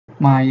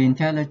My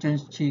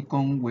Intelligent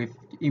Qigong with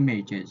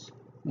Images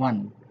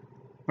 1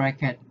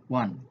 bracket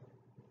 1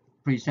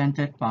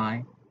 presented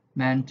by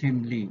Man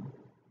Tim Lee.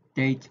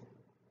 Date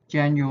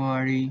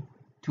January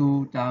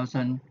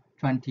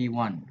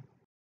 2021.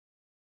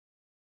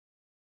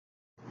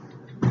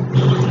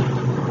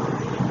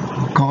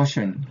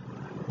 Caution: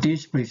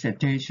 this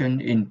presentation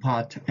in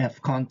part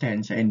have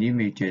contents and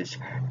images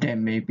that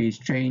may be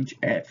strange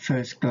at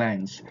first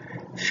glance,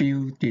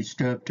 feel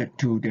disturbed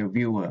to the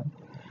viewer.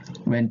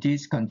 When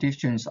these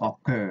conditions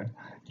occur,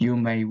 you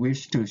may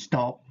wish to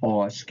stop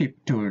or skip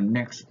to the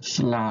next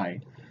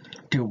slide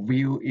to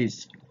view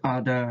its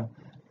other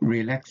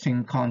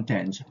relaxing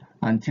contents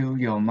until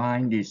your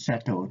mind is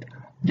settled,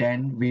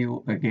 then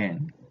view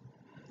again.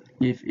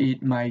 If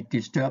it might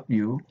disturb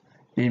you,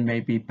 it may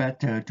be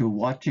better to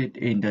watch it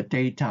in the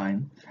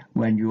daytime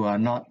when you are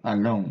not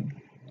alone.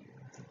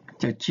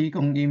 The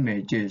Qigong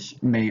images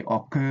may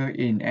occur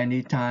in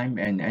any time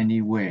and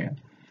anywhere.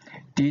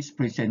 This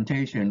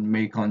presentation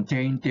may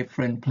contain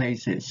different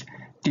places,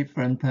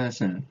 different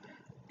person,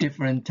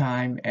 different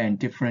time, and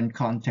different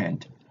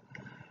content.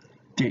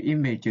 The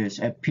images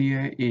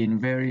appear in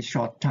very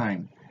short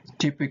time,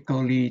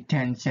 typically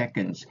 10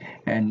 seconds,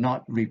 and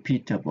not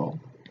repeatable.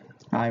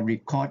 I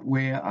record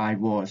where I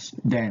was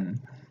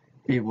then.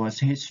 It was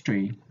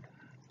history.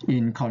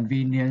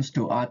 Inconvenience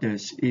to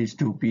others is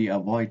to be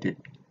avoided.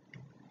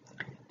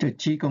 The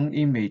Qigong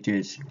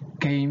images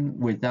came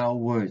without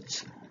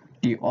words.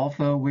 The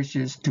author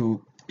wishes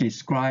to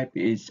describe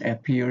its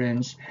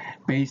appearance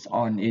based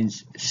on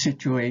its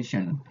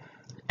situation,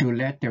 to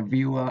let the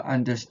viewer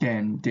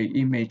understand the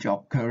image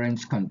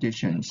occurrence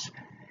conditions.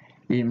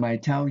 It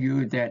might tell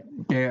you that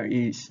there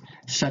is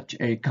such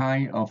a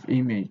kind of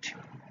image.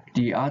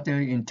 The other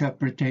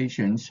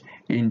interpretations,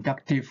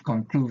 inductive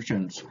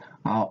conclusions,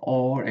 are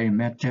all a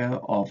matter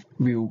of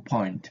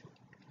viewpoint.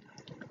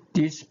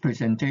 This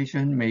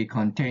presentation may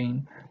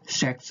contain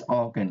sex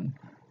organ,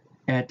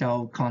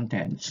 adult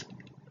contents.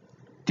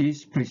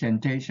 This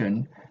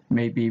presentation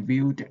may be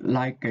viewed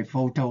like a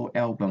photo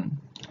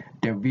album.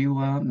 The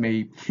viewer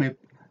may flip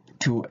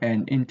to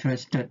an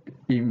interested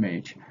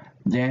image,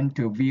 then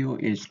to view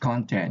its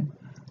content.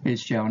 It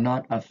shall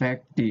not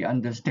affect the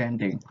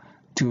understanding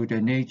to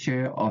the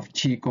nature of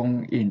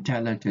Qigong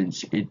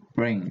intelligence it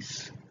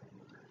brings.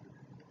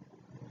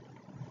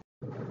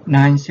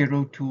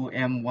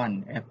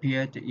 902M1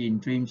 appeared in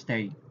dream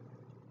state,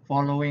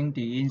 following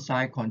the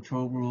inside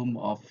control room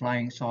of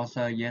Flying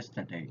Saucer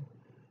yesterday.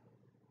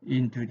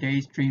 In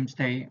today's dream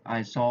state,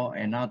 I saw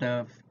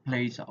another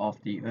place of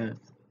the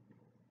earth.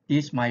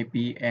 This might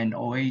be an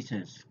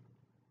oasis.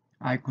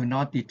 I could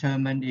not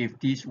determine if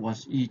this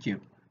was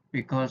Egypt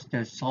because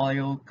the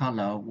soil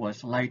color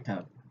was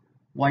lighter,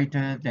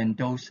 whiter than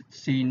those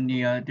seen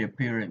near the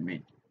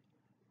pyramid.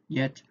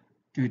 Yet,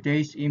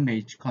 today's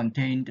image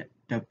contained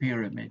the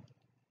pyramid.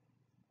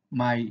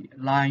 My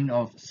line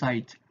of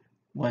sight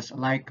was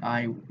like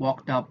I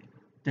walked up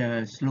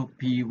the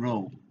slopey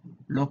road,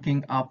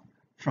 looking up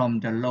from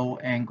the low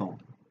angle.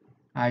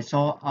 I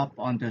saw up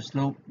on the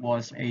slope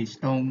was a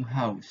stone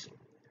house,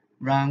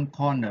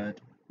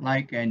 round-cornered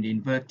like an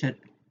inverted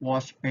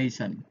wash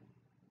basin.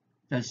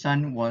 The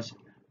sun was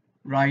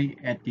right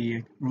at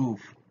the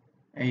roof,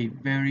 a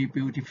very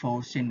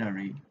beautiful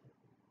scenery.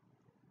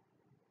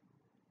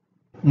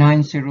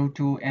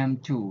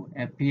 902M2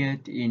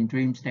 appeared in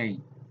dream state.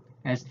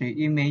 As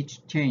the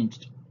image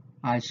changed,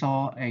 I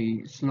saw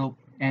a slope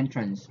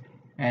entrance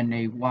and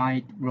a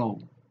wide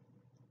road.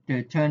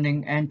 The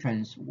turning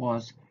entrance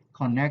was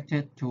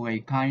connected to a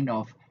kind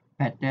of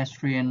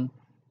pedestrian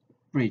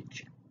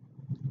bridge.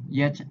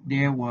 Yet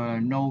there were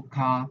no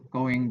cars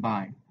going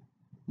by,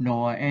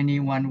 nor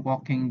anyone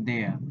walking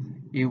there.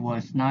 It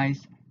was a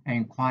nice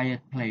and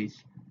quiet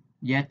place,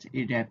 yet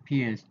it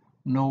appears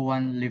no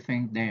one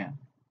living there.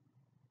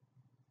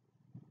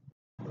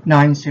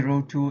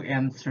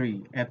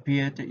 902M3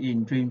 appeared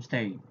in dream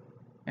state.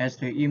 As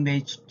the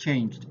image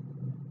changed,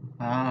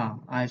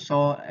 I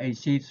saw a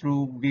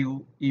see-through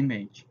view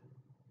image.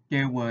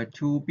 There were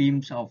two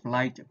beams of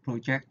light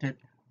projected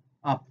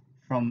up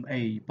from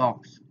a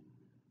box.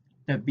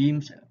 The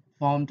beams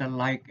formed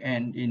like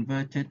an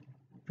inverted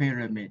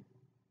pyramid,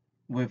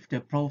 with the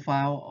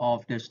profile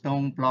of the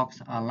stone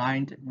blocks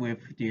aligned with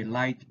the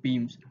light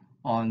beams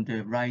on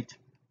the right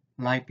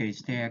like a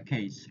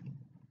staircase.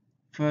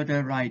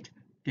 Further right,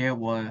 there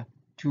were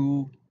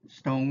two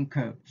stone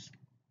curbs.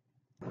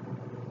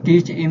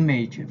 This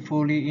image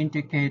fully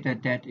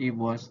indicated that it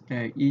was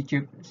the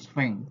Egypt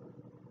Sphinx.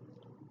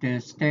 The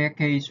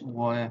staircase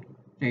was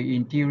the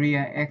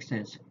interior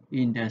access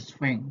in the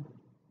Sphinx.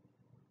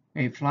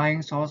 A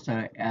flying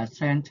saucer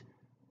ascent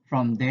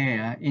from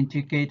there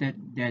indicated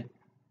that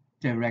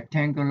the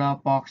rectangular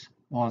box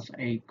was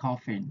a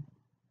coffin.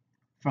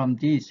 From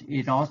this,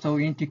 it also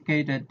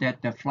indicated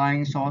that the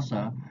flying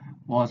saucer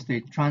was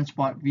the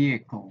transport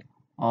vehicle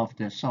of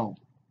the soul.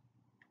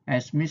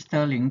 As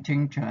Mr. Ling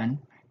Tingchen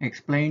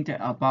explained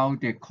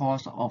about the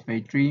cause of a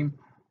dream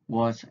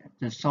was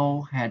the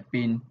soul had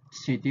been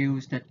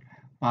seduced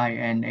by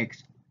an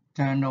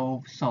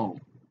external soul.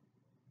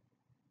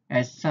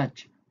 As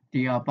such,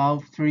 the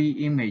above three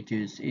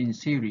images in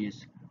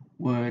series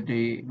were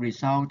the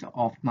result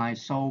of my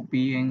soul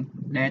being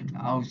led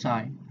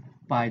outside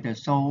by the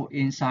soul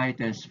inside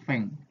the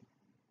Sphinx,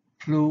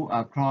 flew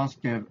across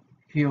the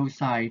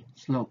hillside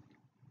slope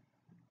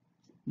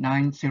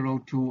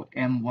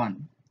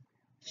 902M1,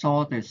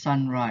 saw the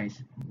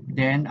sunrise,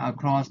 then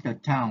across the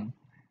town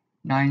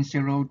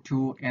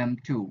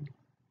 902M2,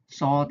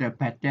 saw the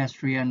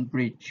pedestrian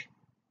bridge.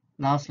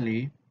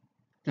 Lastly,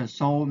 the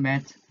soul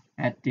met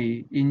at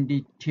the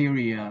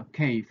interior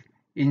cave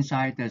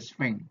inside the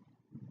Sphinx.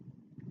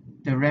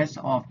 The rest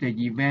of the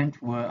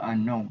events were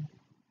unknown.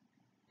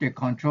 The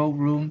control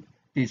room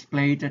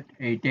displayed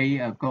a day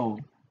ago,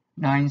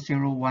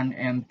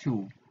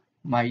 901M2,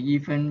 might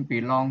even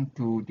belong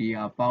to the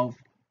above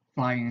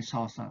flying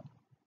saucer.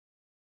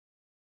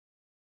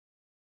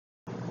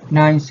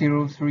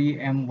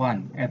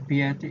 903M1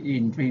 appeared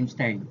in dream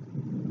state.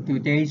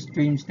 Today's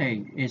dream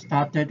state is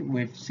started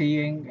with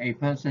seeing a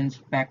person's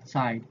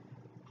backside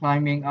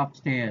climbing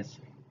upstairs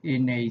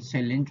in a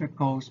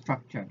cylindrical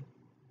structure.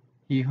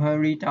 He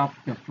hurried up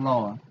the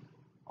floor,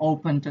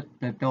 opened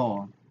the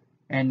door,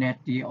 and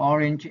at the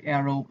orange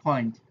arrow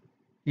point,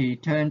 he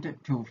turned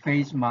to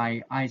face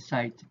my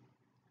eyesight,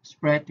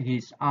 spread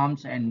his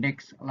arms and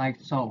legs like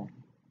so.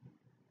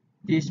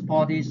 This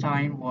body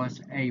sign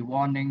was a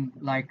warning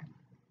like,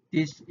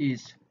 "This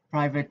is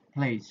private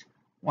place.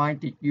 Why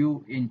did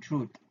you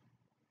intrude?"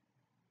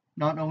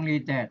 Not only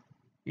that,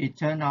 it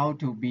turned out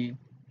to be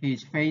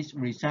his face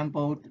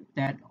resembled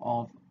that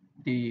of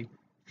the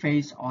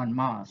face on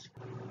Mars.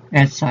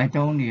 At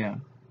Cydonia,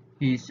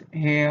 his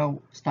hair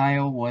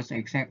style was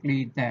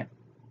exactly that.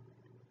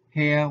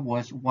 Hair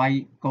was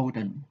white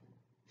golden,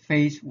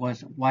 face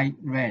was white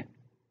red,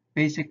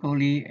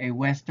 basically a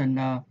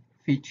Westerner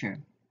feature.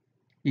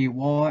 He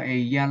wore a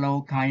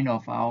yellow kind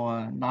of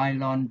our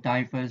nylon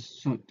diver's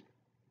suit.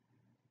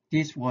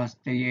 This was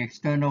the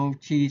external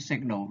Qi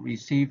signal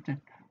received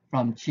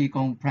from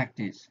Qigong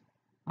practice.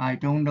 I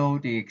don't know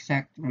the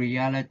exact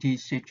reality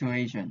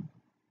situation.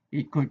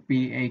 It could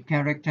be a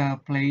character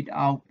played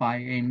out by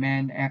a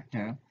man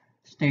actor,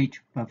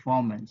 stage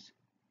performance.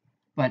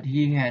 But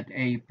he had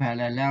a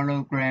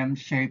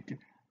parallelogram-shaped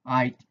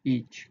eye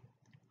each.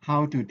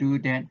 How to do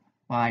that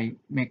by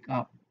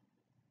makeup?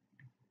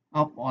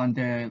 Up on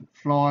the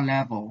floor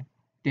level,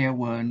 there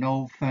were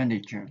no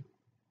furniture.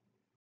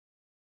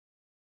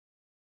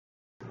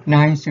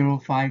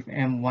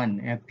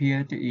 905M1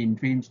 appeared in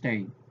dream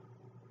state.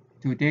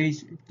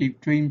 Today's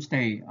dream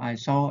state, I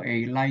saw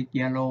a light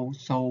yellow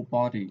soul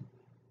body.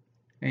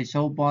 A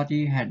soul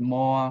body had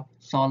more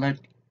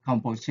solid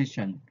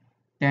composition,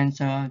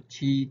 denser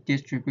qi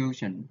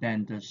distribution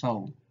than the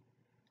soul.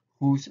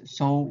 Whose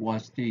soul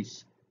was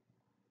this?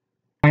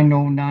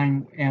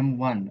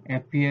 909M1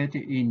 appeared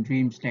in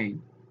dream state.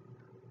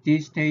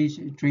 This day's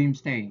dream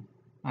state,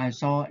 I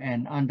saw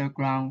an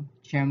underground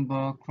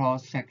chamber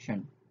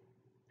cross-section.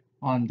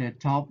 On the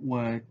top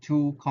were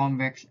two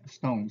convex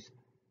stones,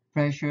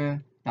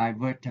 pressure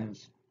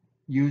diverters,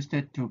 used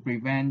to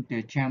prevent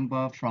the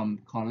chamber from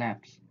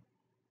collapse.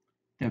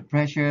 The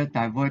pressure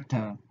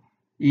diverter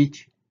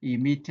each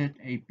emitted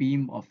a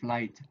beam of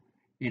light.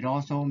 It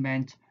also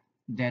meant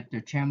that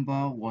the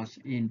chamber was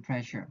in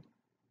pressure.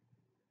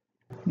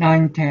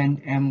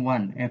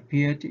 910M1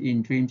 appeared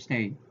in dream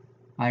state.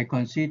 I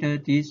consider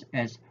this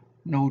as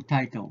no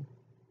title.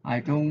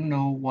 I don't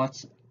know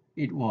what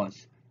it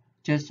was,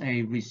 just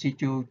a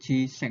residual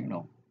Qi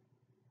signal.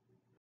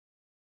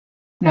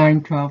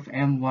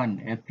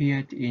 912M1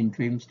 appeared in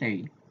dream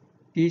state.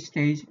 This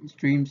day's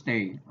dream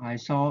state, I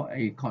saw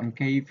a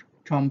concave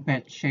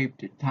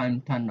trumpet-shaped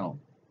time tunnel.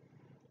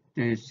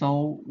 The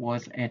soul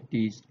was at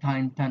this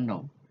time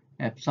tunnel,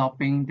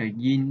 absorbing the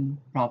yin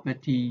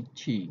property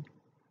Qi,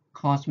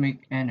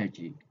 cosmic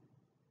energy.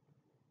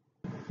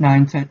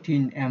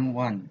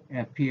 913M1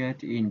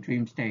 appeared in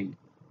dream state.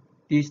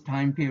 This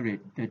time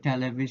period, the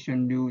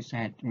television news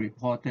had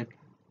reported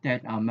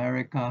that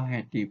America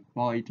had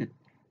deployed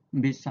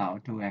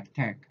missiles to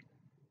attack.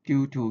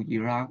 Due to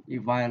Iraq,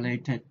 it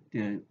violated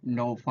the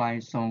no-fly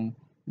zone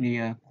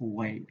near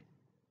Kuwait.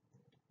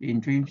 In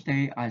dream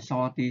state, I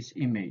saw this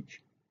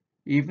image.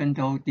 Even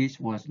though this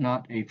was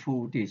not a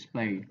full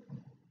display,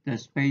 the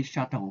space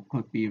shuttle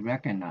could be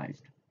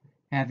recognized,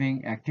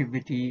 having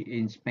activity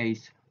in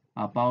space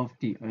above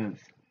the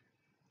Earth.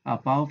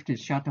 Above the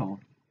shuttle,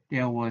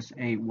 there was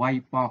a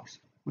white box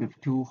with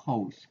two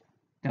holes.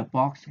 The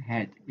box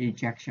had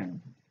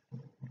ejection.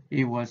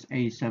 It was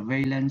a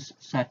surveillance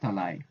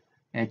satellite,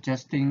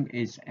 adjusting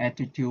its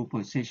attitude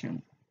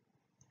position.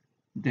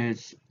 The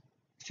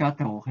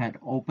shuttle had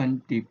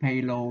opened the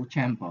payload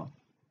chamber,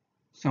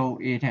 so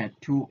it had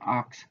two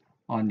arcs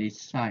on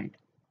its side.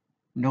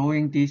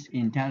 Knowing this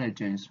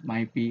intelligence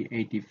might be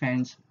a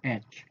defense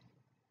edge,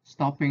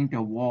 stopping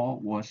the war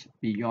was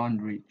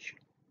beyond reach.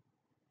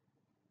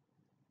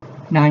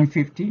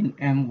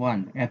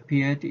 915M1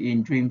 appeared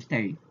in dream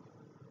state.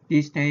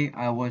 This day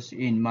I was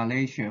in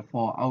Malaysia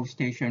for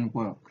outstation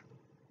work.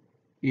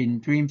 In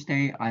dream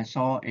state I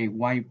saw a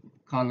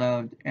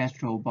white-colored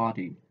astral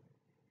body.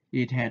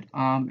 It had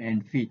arms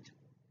and feet.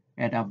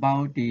 At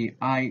about the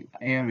eye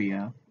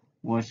area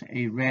was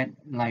a red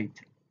light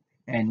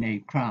and a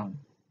crown.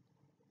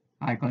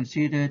 I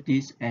consider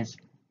this as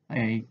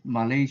a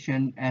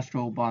Malaysian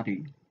astral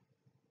body.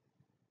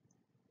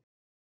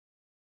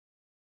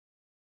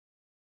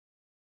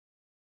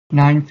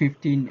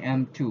 9:15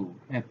 M2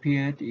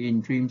 appeared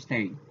in dream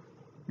state.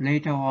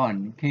 Later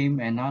on came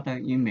another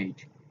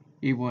image.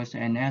 It was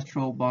an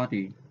astral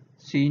body,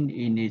 seen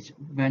in its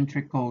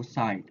ventricle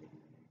side.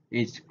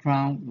 Its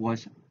crown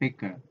was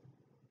bigger,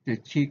 the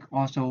cheek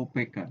also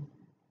bigger.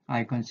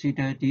 I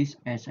consider this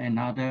as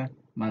another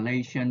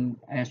Malaysian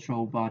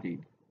astral body.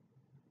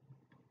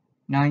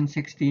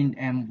 9:16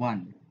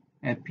 M1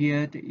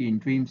 appeared in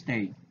dream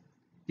state.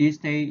 This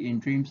day in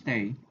dream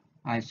state,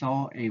 I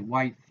saw a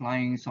white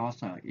flying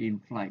saucer in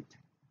flight.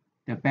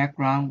 The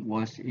background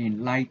was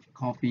in light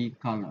coffee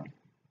color.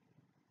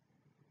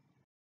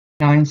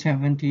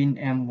 9:17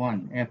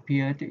 M1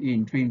 appeared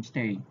in dream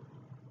state.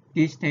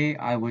 This day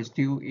I was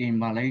still in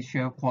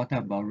Malaysia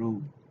Kota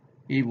Baru.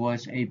 It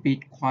was a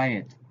bit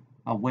quiet,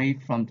 away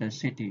from the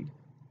city.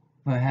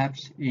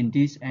 Perhaps in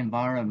this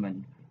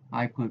environment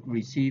I could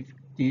receive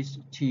this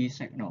Qi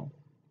signal.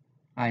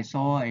 I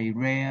saw a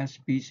rare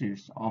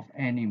species of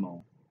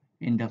animal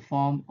in the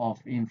form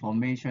of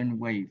information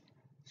wave,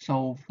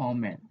 soul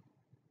format.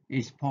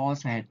 Its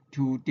paws had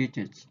 2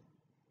 digits,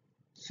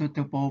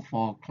 suitable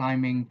for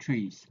climbing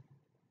trees.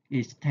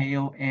 Its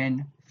tail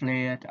end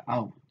flared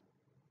out.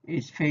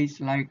 Its face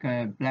like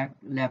a black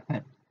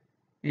leopard.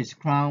 Its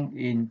crown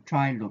in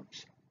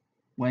trilobes.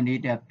 When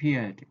it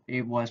appeared,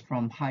 it was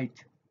from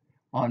height,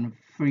 on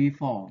free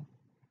fall,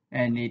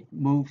 and it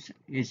moves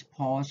its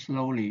paws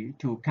slowly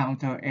to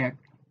counteract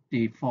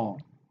the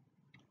fall.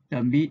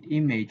 The mid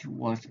image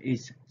was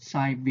its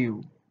side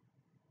view.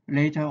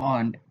 Later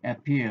on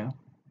appear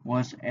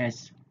was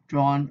as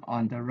drawn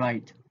on the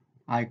right.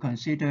 I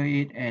consider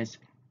it as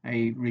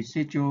a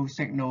residual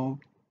signal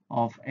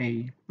of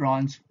a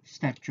bronze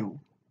statue.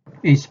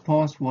 Its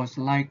pose was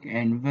like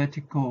an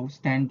vertical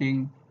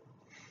standing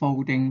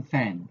folding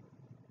fan.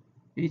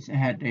 It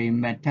had a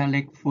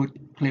metallic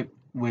foot clipped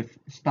with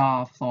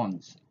star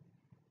thorns.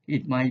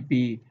 It might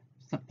be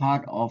the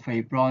part of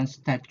a bronze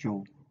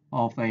statue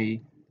of a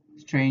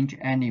strange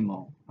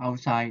animal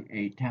outside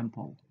a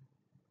temple.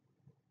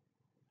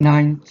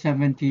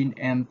 9:17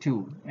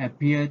 M2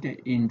 appeared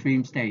in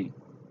dream state.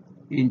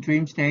 In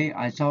dream state,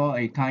 I saw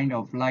a kind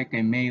of like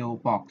a mail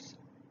box.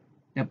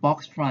 The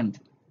box front,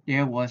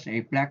 there was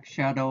a black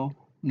shadow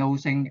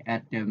nosing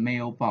at the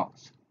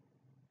mailbox.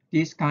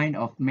 This kind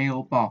of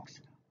mailbox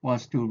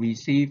was to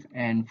receive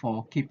and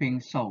for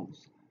keeping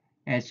souls,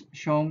 as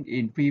shown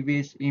in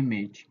previous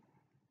image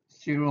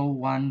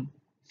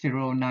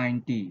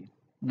 0109D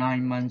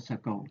 9 months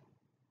ago.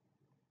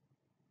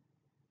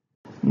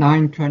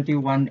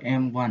 9:21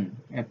 M1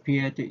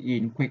 appeared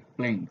in quick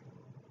blink.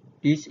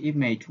 This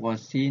image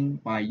was seen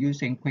by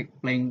using quick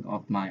blink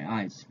of my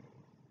eyes.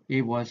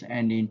 It was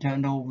an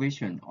internal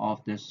vision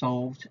of the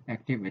soul's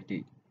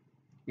activity,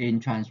 in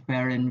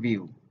transparent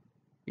view.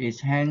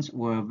 Its hands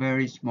were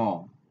very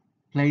small,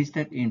 placed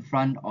in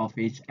front of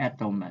its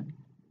abdomen.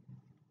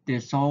 The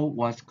soul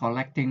was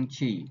collecting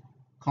qi,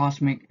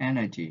 cosmic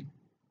energy,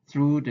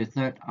 through the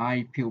third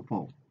eye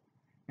pupil,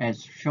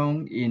 as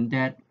shown in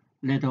that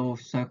little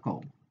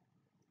circle.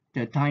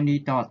 The tiny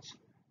dots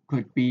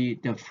could be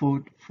the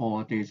food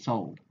for the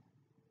soul,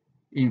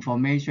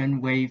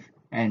 information wave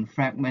and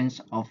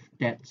fragments of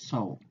that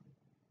soul.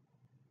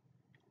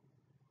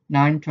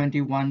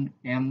 9:21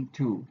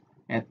 M2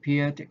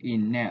 appeared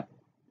in nap.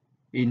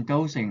 In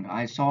dosing,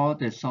 I saw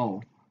the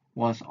soul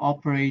was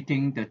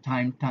operating the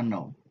time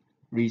tunnel,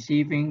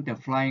 receiving the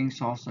flying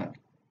saucer.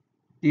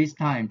 This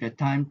time the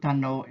time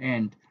tunnel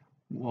end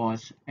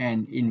was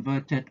an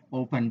inverted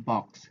open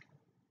box.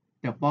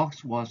 The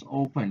box was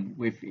open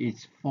with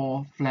its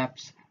 4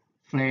 flaps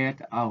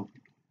flared out.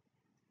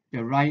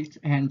 The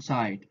right-hand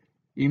side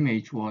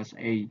image was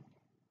a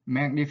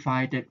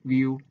magnified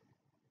view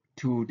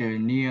to the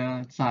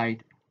near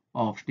side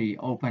of the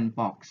open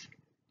box.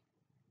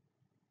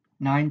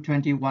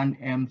 9:21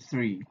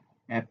 M3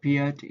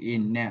 appeared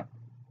in nap.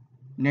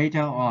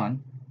 Later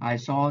on, I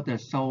saw the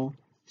soul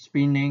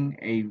spinning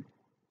a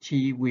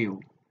qi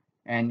wheel,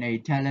 and a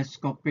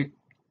telescopic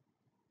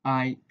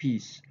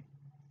eyepiece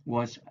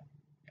was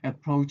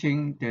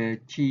approaching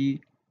the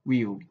qi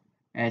wheel.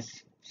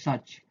 As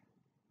such,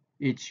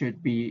 it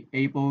should be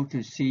able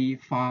to see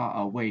far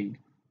away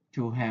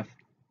to have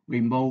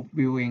remote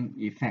viewing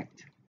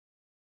effect.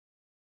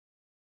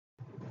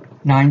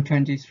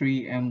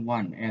 9:23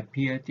 M1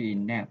 appeared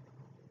in nap.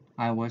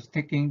 I was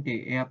taking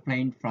the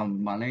airplane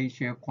from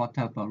Malaysia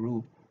Kota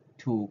Baru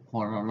to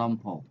Kuala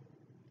Lumpur.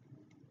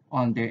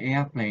 On the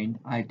airplane,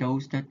 I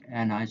dozed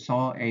and I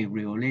saw a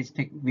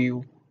realistic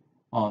view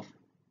of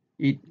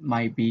it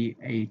might be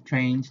a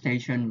train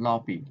station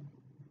lobby.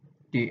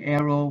 The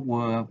arrows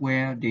were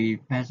where the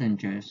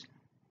passengers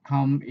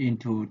come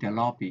into the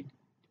lobby.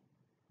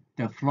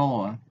 The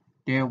floor,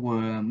 there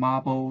were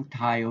marble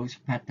tiles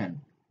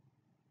pattern.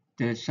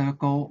 The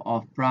circle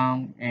of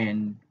brown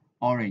and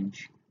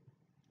orange.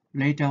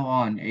 Later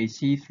on, a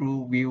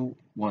see-through view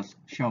was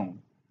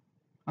shown.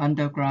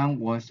 Underground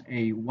was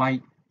a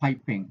white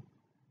piping,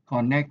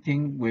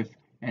 connecting with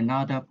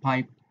another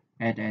pipe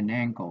at an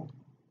angle.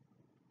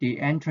 The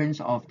entrance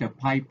of the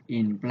pipe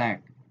in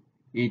black.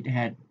 It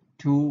had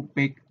two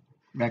big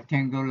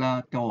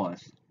rectangular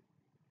doors.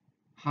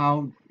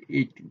 How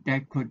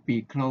that could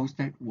be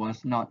closed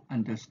was not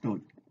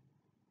understood.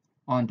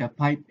 On the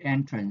pipe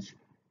entrance,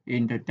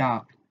 in the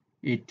dark,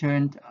 it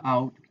turned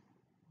out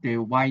the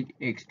white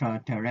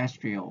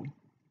extraterrestrial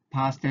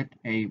passed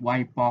a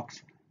white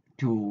box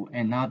to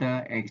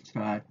another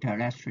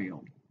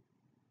extraterrestrial.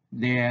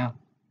 Their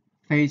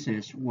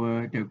faces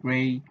were the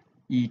gray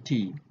ET.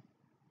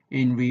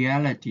 In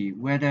reality,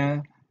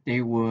 whether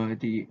they were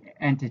the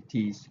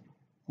entities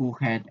who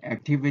had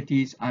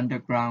activities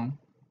underground,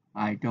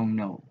 I don't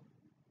know.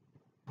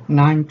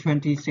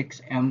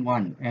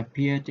 926M1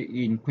 appeared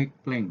in quick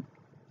blink.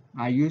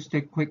 I used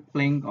the quick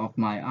blink of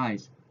my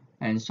eyes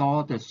and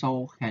saw the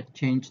soul had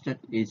changed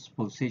its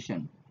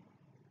position.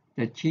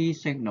 The chi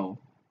signal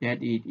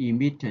that it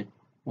emitted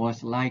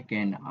was like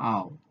an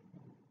owl.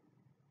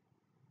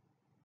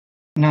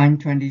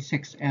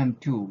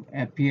 926M2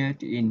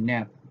 appeared in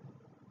nap.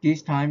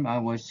 This time I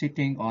was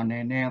sitting on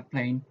an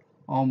airplane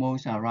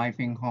almost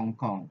arriving Hong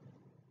Kong.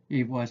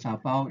 It was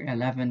about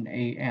 11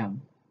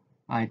 a.m.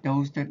 I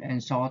dozed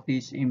and saw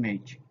this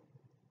image.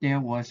 There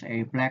was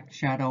a black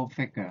shadow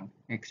figure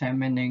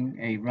examining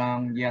a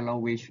round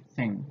yellowish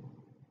thing.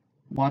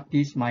 What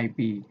this might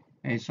be,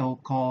 a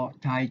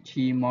so-called Tai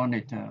Chi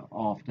monitor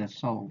of the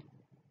soul,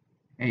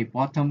 a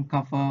bottom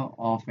cover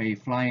of a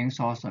flying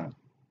saucer.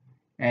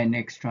 An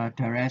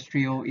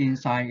extraterrestrial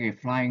inside a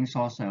flying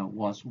saucer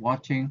was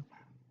watching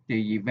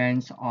the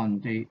events on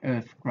the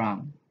Earth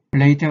ground.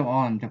 Later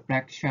on, the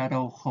black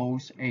shadow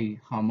holds a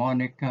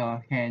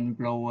harmonica hand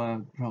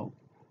blower probe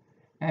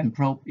and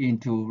probed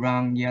into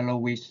round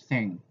yellowish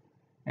thing,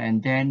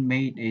 and then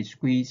made a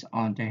squeeze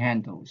on the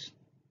handles.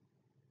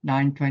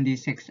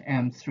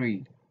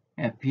 926M3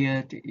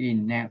 appeared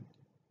in nap.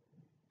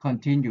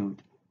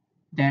 Continued.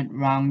 That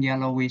round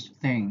yellowish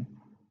thing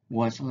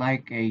was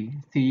like a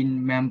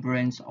thin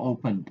membrane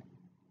opened.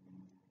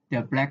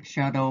 The black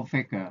shadow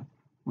figure,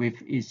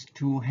 with its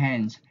two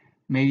hands,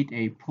 made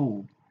a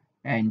pull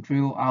and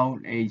drew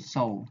out a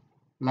soul,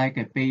 like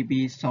a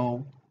baby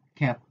soul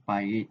kept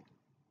by it.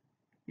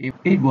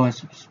 It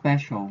was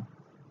special,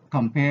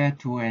 compared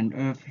to an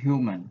Earth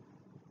human,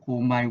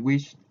 who might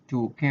wish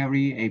to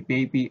carry a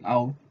baby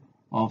out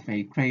of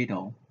a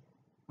cradle.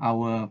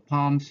 Our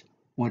palms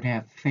would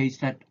have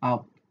faced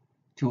up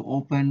to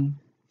open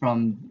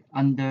from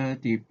under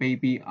the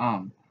baby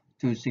arm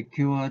to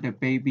secure the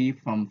baby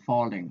from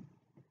falling.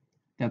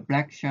 The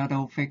black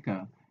shadow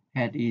figure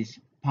had its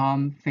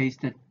palm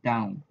faced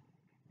down,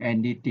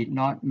 and it did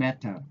not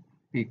matter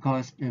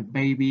because the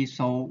baby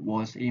soul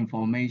was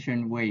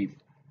information wave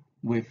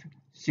with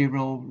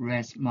zero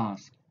rest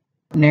mass.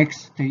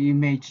 Next, the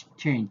image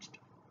changed.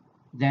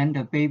 Then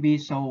the baby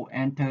soul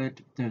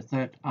entered the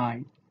third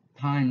eye,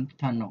 time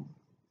tunnel.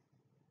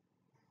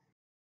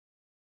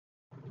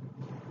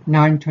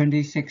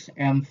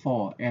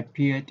 926M4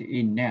 appeared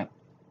in nap.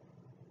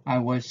 I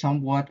was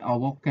somewhat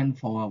awoken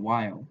for a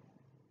while,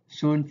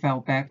 soon fell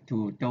back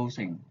to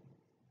dozing.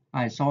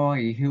 I saw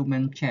a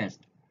human chest,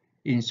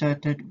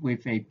 inserted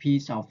with a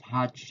piece of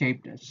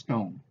heart-shaped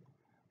stone,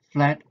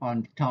 flat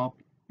on top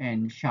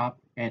and sharp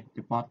at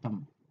the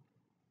bottom.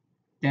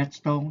 That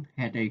stone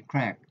had a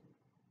crack,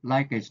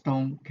 like a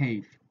stone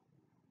cave.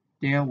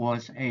 There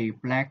was a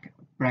black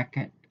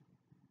bracket.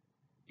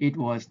 It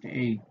was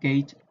a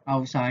gate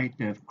outside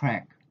the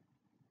crack.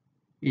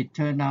 It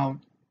turned out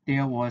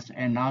there was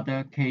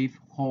another cave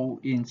hole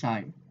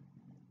inside.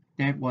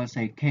 That was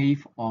a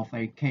cave of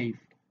a cave.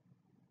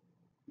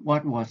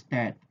 What was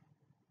that?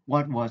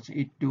 What was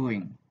it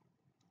doing?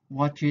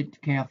 Watch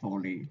it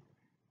carefully.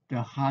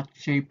 The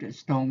heart-shaped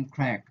stone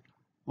crack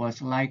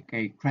was like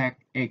a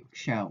cracked egg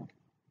shell.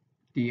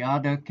 The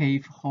other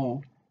cave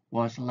hole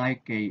was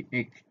like a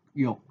egg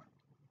yolk.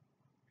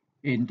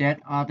 In that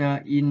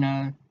other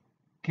inner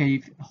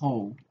cave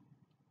hole,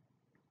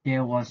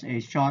 there was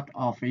a shot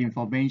of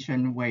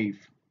information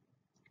wave.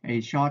 A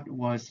shot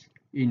was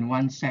in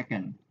 1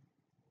 second.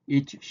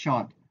 Each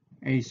shot,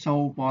 a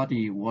soul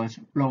body was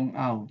blown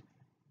out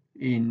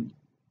in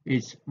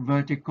its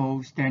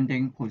vertical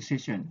standing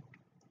position,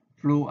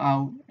 flew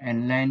out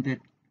and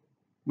landed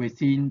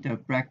within the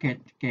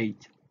bracket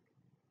gate.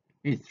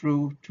 It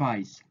flew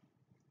twice.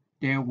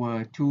 There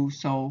were 2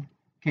 souls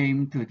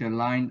came to the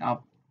line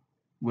up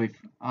with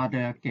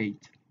other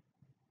gate.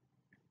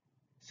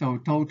 So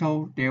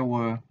total there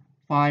were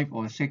 5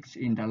 or 6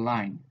 in the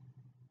line.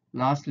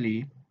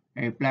 Lastly,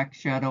 a black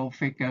shadow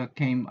figure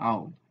came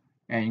out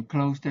and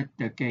closed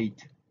the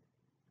gate.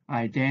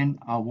 I then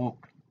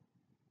awoke.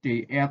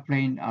 The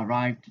airplane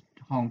arrived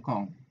Hong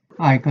Kong.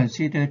 I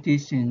consider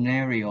this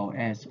scenario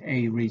as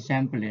a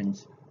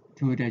resemblance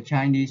to the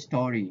Chinese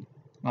story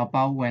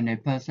about when a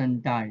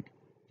person died,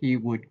 he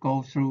would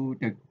go through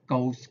the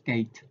ghost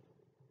gate.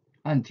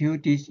 Until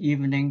this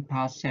evening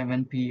past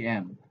 7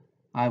 p.m.,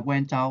 I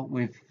went out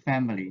with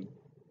family.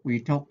 We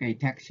took a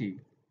taxi,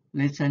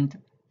 listened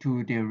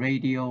to the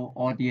radio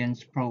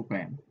audience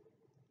program.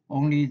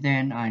 Only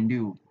then I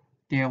knew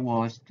there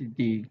was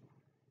the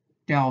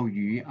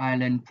Diaoyu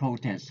Island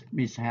protest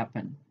mishap.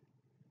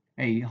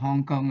 A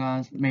Hong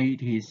Konger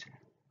made his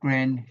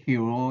grand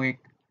heroic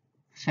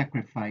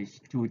sacrifice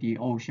to the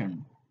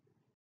ocean.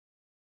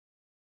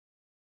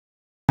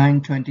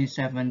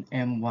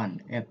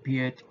 927M1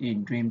 appeared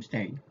in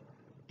Dreamsday.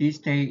 This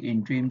day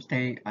in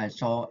Dreamsday I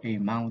saw a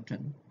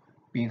mountain.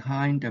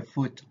 Behind the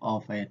foot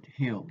of a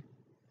hill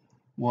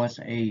was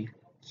a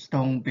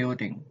stone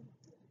building,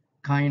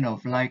 kind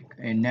of like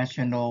a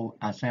National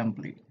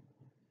Assembly.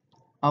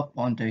 Up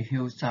on the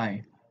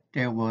hillside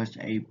there was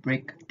a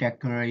brick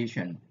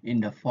decoration in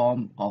the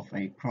form of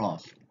a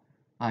cross.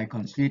 I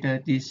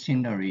considered this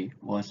scenery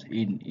was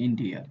in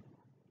India.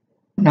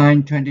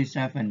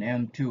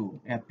 927M2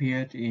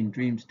 appeared in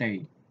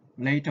Dreamsday.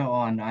 Later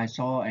on I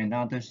saw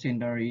another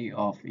scenery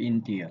of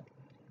India.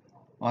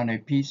 On a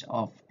piece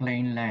of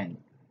plain land,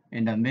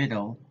 in the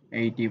middle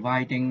a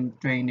dividing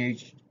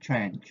drainage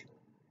trench,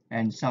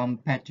 and some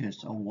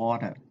patches of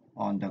water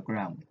on the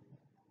ground.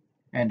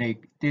 At a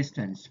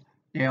distance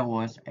there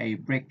was a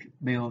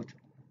brick-built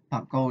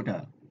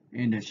pagoda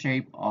in the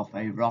shape of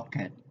a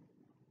rocket.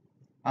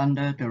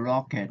 Under the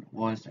rocket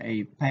was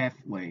a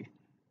pathway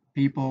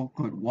people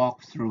could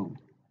walk through.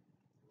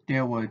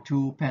 There were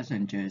two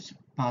passengers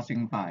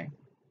passing by.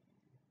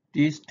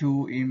 These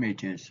two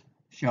images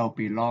shall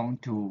belong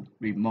to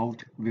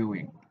remote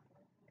viewing.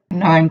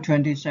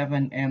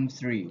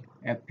 927M3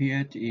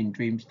 appeared in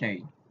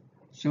Dreamsday.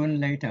 Soon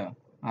later,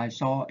 I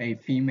saw a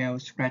female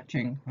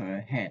scratching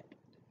her head.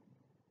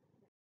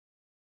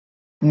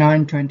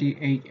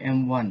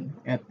 928M1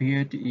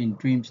 appeared in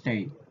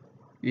Dreamsday.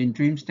 In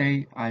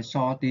Dreamsday, I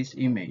saw this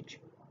image.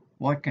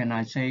 What can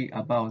I say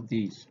about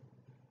this?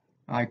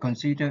 I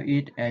consider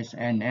it as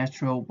an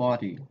astral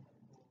body.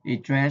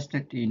 It dressed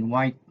in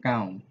white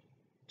gown,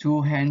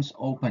 two hands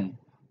open,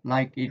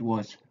 like it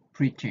was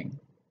preaching.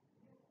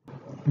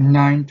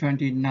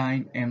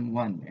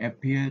 929M1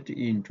 appeared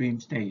in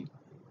Dreamsday.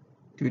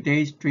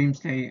 Today's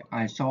Dreamsday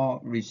I saw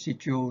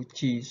residual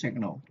Qi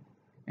signal,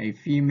 a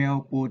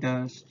female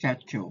Buddha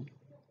statue.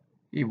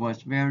 It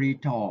was very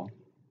tall,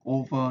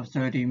 over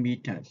 30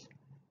 meters.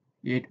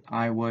 Yet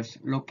I was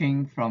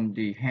looking from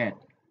the head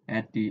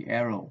at the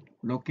arrow,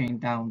 looking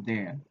down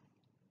there.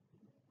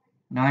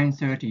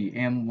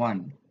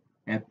 930M1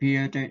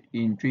 appeared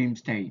in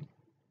Dreamsday.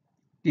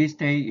 This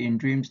day in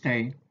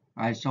Dreamsday,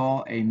 I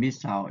saw a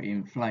missile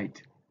in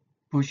flight,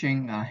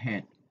 pushing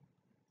ahead.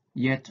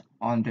 Yet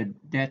on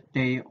that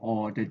day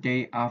or the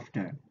day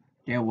after,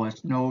 there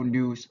was no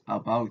news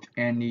about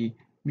any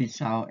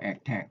missile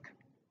attack.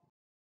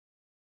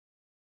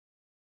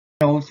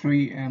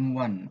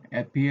 903M1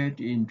 appeared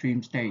in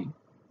Dreamsday.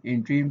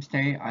 In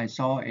Dreamsday, I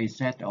saw a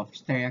set of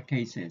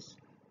staircases.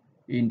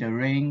 In the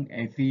rain,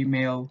 a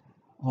female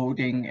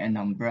holding an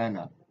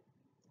umbrella.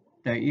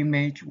 The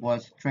image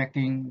was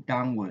tracking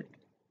downward,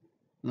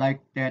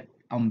 like that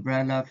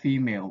umbrella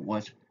female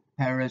was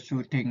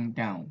parachuting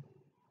down.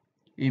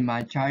 In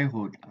my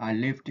childhood, I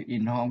lived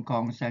in Hong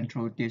Kong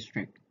Central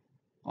District.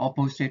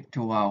 Opposite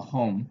to our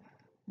home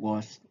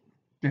was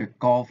the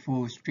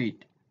Golfu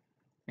Street,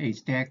 a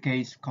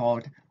staircase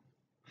called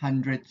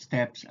 100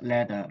 Steps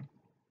Ladder.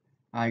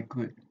 I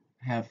could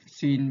have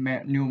seen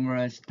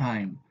numerous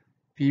times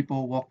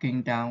people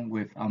walking down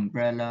with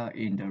umbrella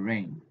in the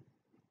rain.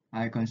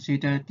 I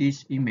consider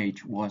this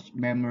image was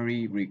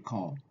memory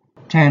recall.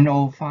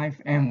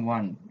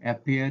 1005M1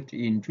 appeared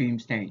in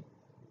Dreamsday.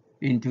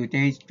 In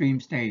today's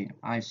Dreamsday,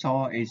 I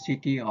saw a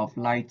city of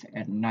light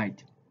at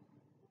night.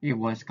 It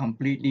was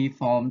completely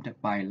formed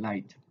by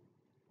light.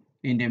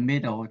 In the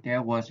middle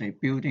there was a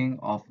building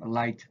of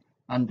light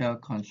under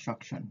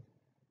construction.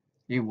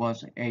 It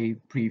was a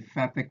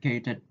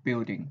prefabricated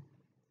building,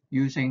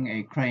 using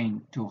a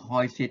crane to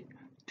hoist it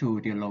to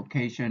the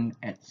location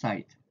at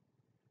site.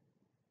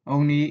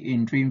 Only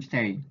in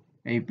Dreamsday,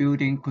 a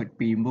building could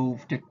be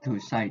moved to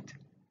site.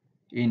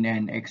 In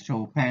an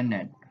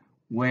exoplanet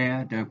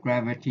where the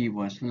gravity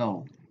was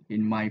low, it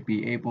might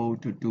be able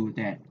to do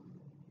that.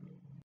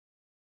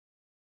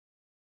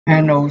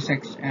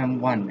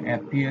 1006M1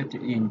 appeared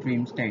in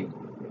Dreamsday.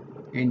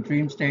 In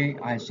Dreamsday,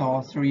 I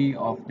saw three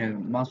of the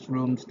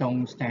mushroom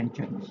stone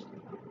stanchions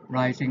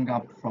rising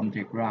up from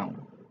the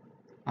ground.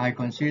 I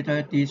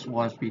consider this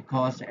was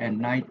because at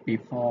night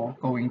before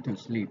going to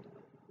sleep,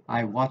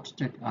 I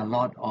watched a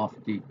lot of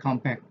the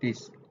compact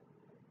disc.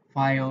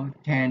 File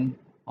 10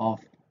 of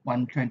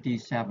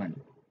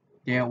 127.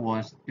 There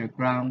was the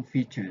ground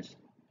features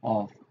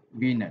of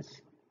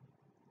Venus.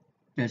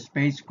 The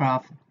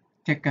spacecraft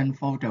taken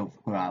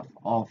photographs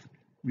of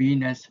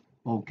Venus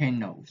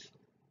volcanoes,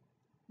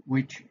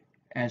 which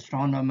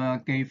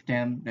astronomers gave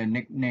them the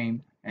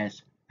nickname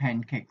as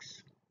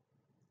pancakes.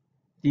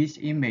 This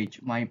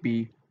image might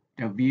be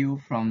the view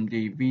from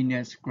the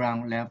Venus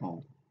ground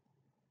level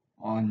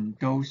on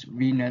those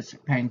Venus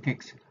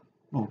pancakes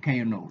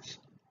volcanoes.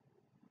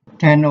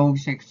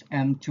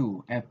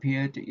 1006M2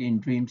 appeared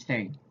in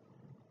Dreamsday.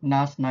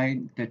 Last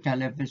night, the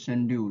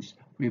television news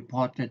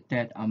reported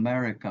that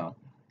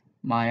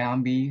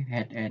Miami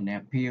had an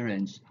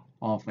appearance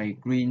of a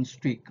green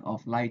streak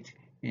of light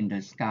in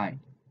the sky.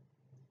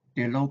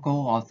 The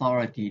local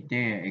authority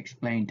there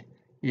explained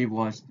it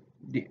was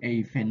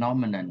a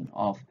phenomenon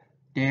of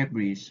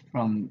debris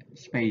from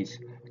space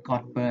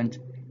got burnt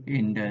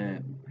in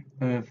the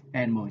Earth's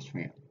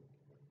atmosphere.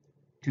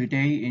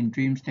 Today in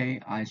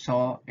Dreamsday, I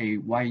saw a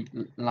white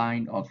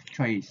line of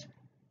trace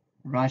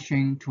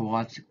rushing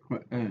towards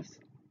Earth.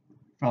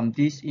 From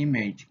this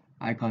image,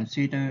 I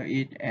consider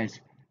it as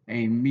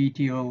a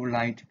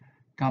meteorite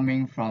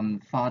coming from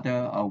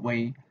farther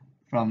away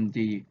from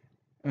the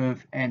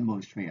Earth's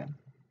atmosphere,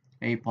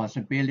 a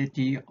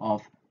possibility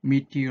of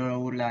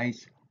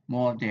meteorites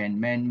more than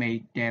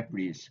man-made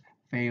debris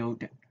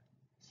failed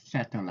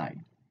satellite.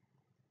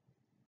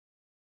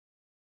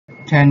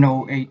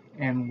 10:08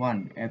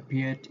 M1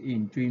 appeared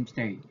in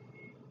Dreamsday.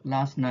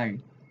 Last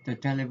night, the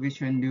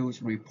television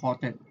news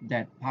reported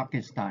that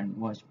Pakistan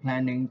was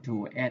planning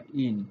to add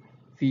in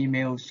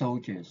female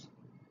soldiers.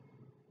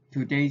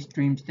 Today's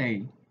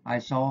Dreamsday, I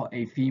saw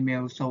a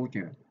female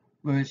soldier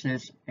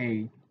versus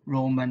a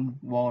Roman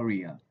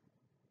warrior.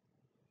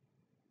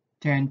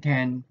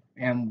 10:10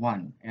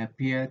 M1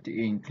 appeared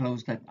in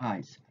Closed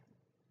Eyes.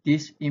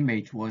 This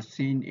image was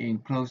seen in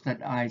Closed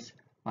Eyes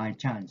by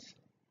chance.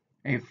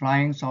 A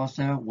flying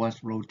saucer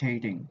was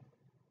rotating.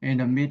 In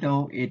the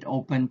middle, it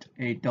opened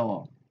a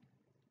door.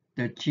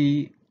 The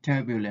Qi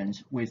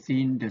turbulence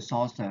within the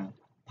saucer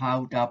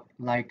piled up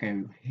like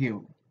a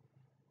hill.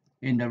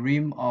 In the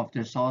rim of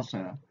the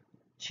saucer,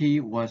 Qi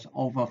was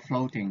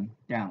overflowing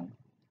down.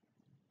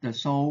 The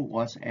soul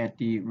was at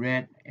the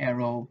red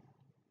arrow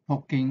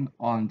poking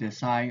on the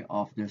side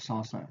of the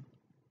saucer.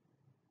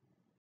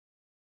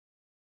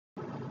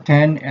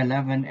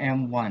 10:11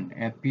 M1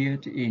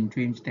 appeared in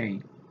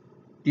Dreamsday.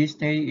 This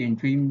day in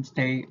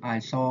Dreamsday I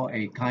saw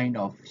a kind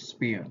of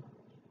spear.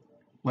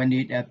 When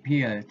it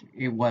appeared,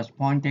 it was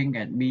pointing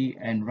at me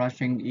and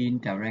rushing in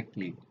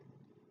directly.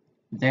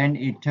 Then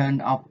it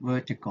turned up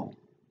vertical.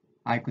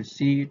 I could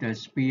see the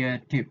spear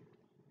tip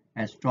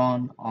as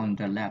drawn on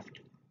the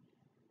left.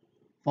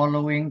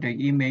 Following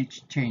the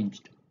image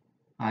changed,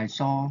 I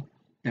saw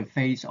the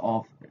face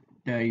of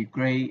the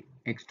gray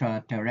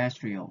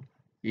extraterrestrial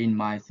in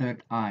my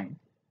third eye.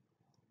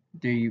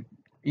 The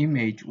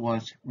image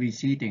was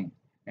receding,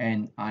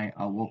 and I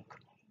awoke.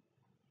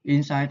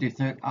 Inside the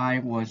third eye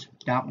was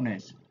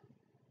darkness.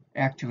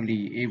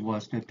 Actually, it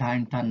was the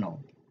time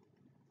tunnel.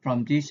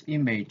 From this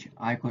image,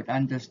 I could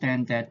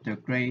understand that the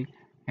gray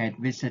had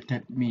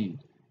visited me,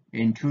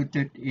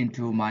 intruded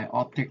into my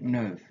optic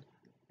nerve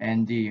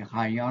and the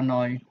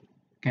hyoid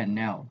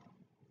canal,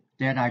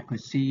 that I could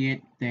see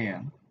it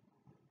there.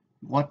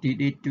 What did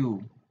it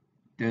do?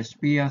 The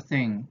spear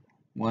thing,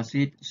 was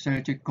it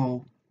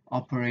surgical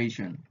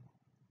operation?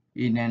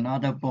 In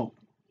another book,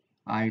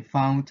 I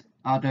found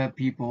other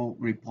people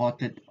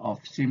reported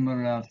of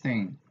similar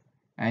thing,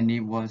 and it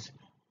was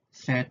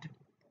said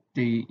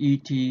the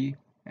ET,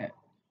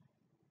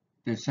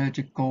 the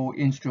surgical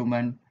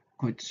instrument,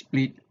 could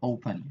split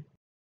open.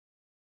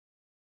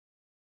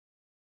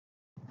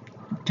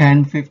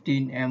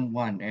 10:15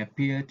 M1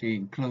 appeared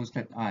in Closed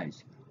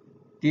Eyes.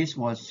 This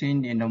was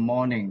seen in the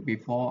morning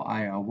before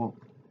I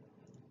awoke.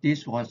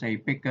 This was a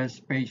bigger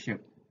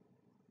spaceship.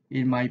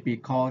 It might be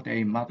called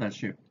a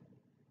mothership.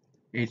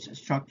 Its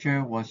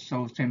structure was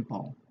so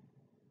simple.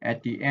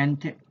 At the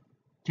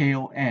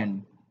tail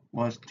end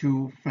was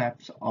two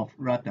flaps of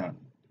rudder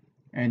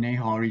and a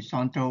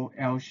horizontal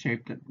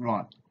L-shaped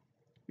rod.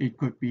 It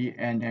could be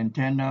an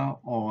antenna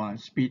or a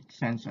speed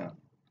sensor.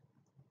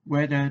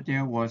 Whether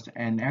there was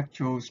an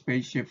actual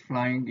spaceship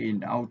flying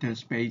in outer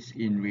space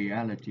in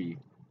reality,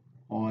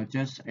 or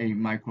just a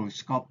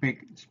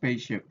microscopic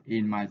spaceship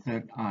in my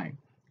third eye,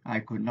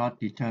 I could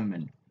not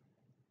determine.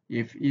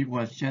 If it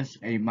was just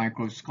a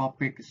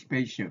microscopic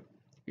spaceship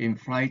in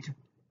flight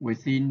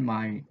within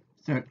my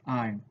third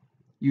eye,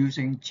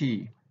 using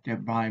Qi, the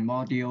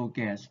primordial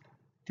gas,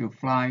 to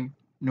fly,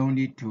 no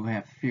need to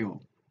have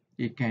fuel.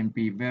 It can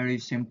be very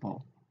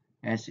simple,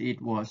 as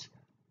it was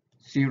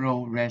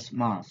zero rest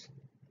mass.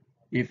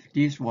 If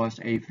this was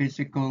a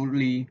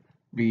physically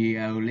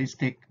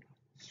realistic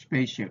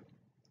spaceship,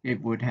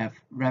 it would have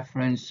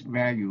reference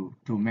value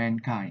to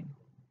mankind.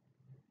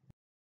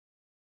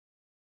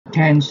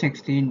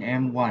 10:16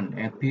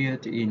 M1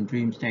 appeared in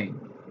Dreamsday.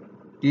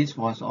 This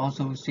was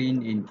also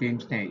seen in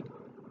Dreamsday.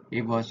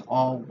 It was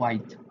all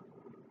white.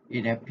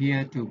 It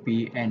appeared to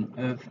be an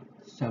Earth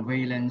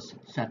surveillance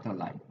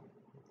satellite.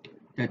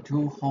 The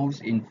two holes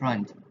in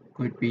front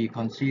could be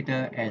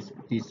considered as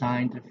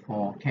designed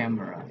for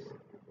cameras.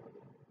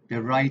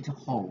 The right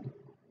hole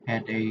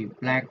had a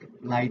black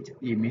light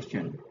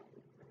emission.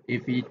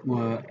 If it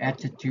were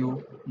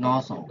attitude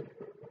nozzle,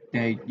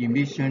 the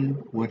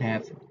emission would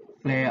have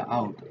flared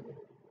out.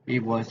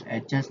 It was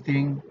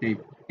adjusting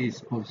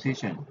its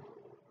position.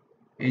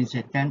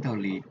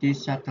 Incidentally,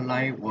 this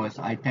satellite was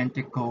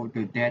identical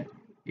to that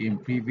in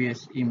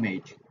previous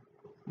image,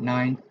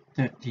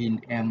 9:13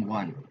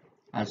 M1.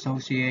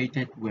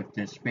 associated with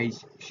the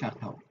space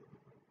shuttle.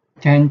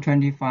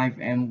 1025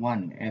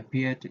 M1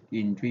 appeared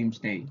in dream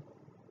state.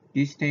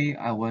 This day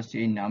I was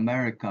in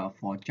America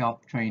for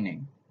job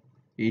training.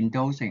 In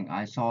dosing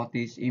I saw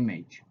this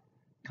image,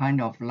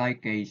 kind of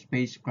like a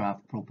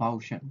spacecraft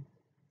propulsion.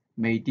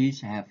 May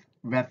this have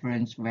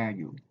reference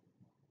value.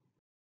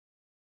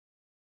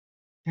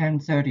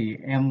 1030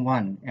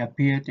 M1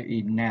 appeared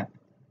in nap.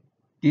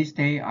 This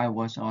day I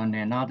was on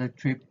another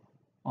trip.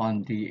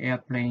 On the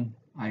airplane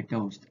I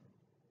dosed.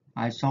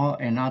 I saw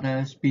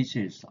another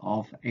species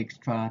of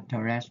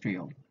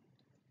extraterrestrial.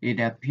 It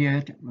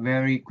appeared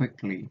very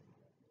quickly.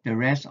 The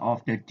rest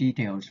of the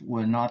details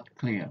were not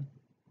clear.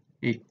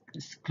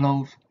 Its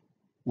clothes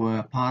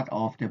were part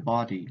of the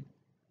body.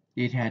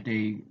 It had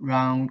a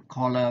round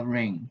collar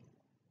ring,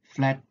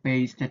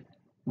 flat-based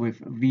with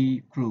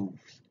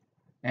V-grooves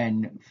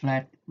and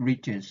flat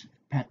ridges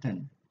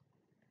pattern.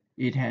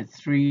 It had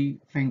 3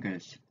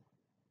 fingers.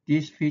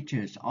 These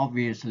features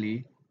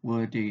obviously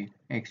were the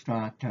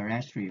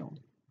extraterrestrial.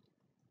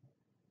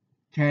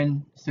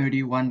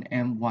 1031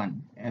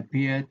 M1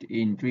 appeared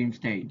in dream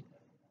state.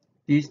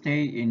 This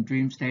day in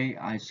dream state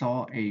I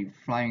saw a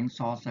flying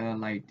saucer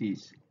like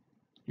this.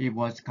 It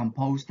was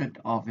composed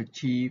of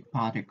Qi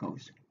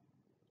particles.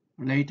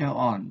 Later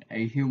on,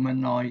 a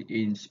humanoid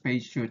in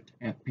spacesuit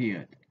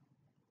appeared.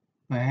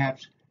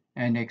 Perhaps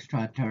an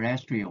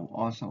extraterrestrial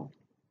also.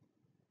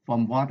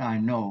 From what I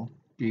know,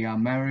 the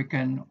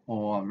American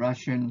or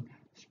Russian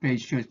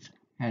spacesuits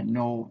had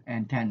no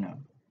antenna.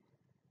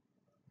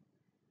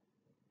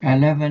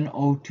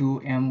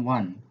 1102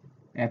 M1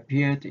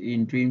 appeared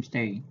in dream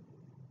state.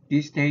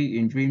 This day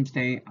in dream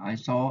state I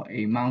saw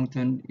a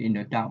mountain in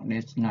the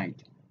darkness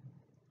night.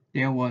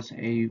 There was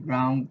a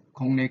round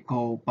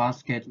conical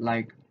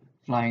basket-like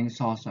flying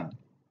saucer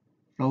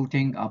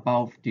floating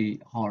above the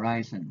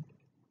horizon.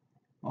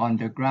 On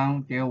the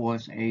ground there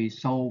was a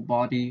soul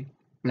body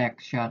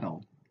black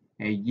shadow,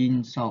 a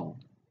yin soul.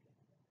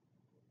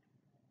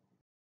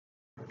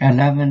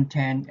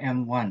 1110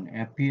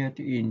 M1 appeared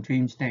in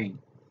dream state.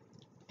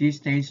 This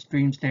day's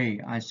dream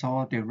state I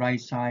saw the right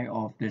side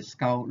of the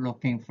skull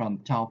looking from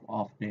top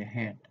of the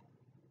head.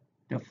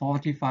 The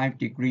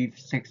 45-degree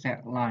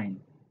zigzag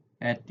line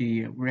at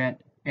the red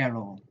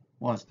arrow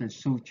was the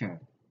suture.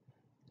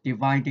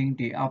 Dividing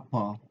the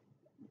upper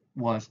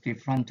was the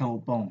frontal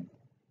bone.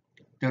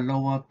 The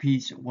lower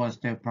piece was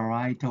the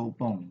parietal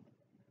bone.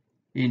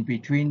 In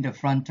between the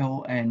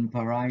frontal and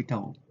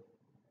parietal,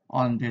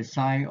 on the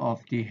side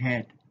of the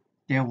head,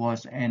 there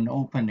was an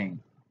opening,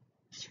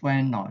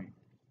 sphenoid.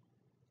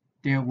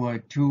 There were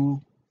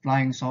 2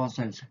 flying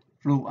saucers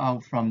flew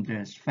out from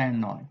the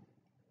sphenoid.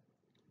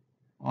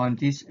 On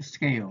this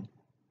scale,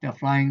 the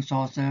flying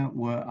saucer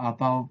were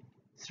about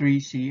 3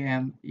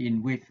 cm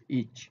in width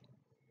each.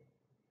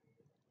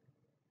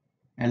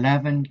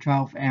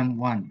 1112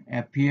 M1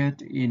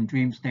 appeared in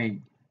dream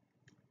state.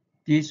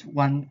 This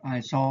one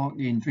I saw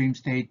in dream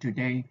state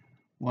today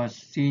was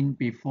seen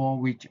before,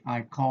 which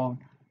I called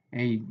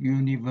a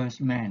universe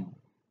man.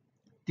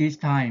 This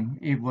time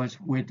it was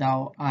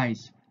without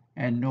eyes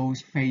and no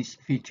face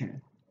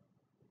feature.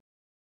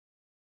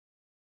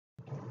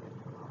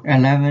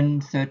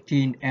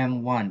 1113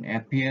 M1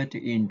 appeared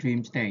in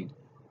dream state.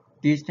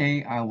 This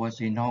day I was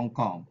in Hong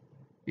Kong.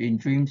 In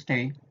dream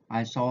state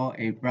I saw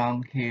a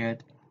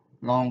brown-haired,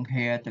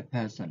 long-haired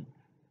person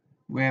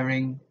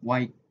wearing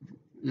white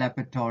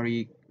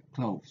laboratory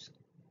clothes,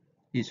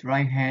 his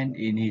right hand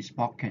in his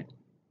pocket.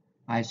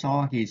 I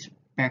saw his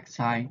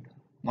backside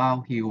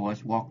while he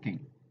was walking.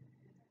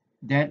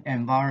 That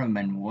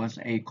environment was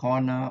a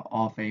corner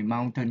of a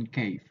mountain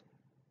cave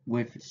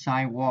with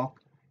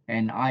sidewalk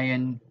and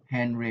iron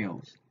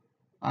handrails.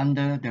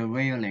 Under the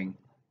railing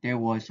there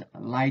was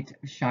light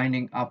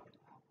shining up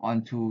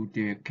onto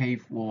the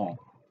cave wall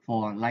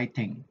for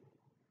lighting.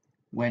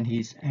 When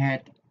his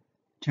head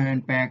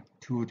turned back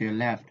to the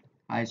left,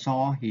 I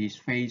saw his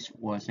face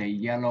was a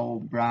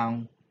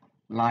yellow-brown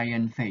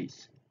lion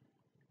face.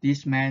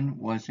 This man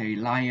was a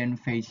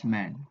lion-faced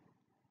man.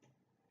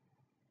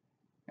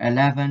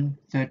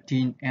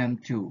 1113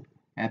 M2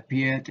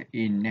 appeared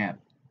in nap.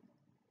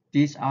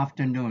 This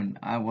afternoon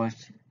I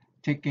was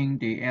taking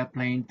the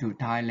airplane to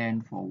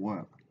Thailand for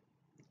work.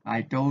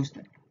 I dozed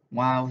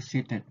while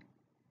seated.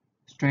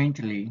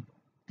 Strangely,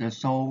 the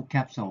soul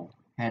capsule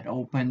had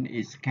opened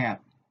its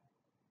cap.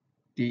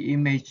 The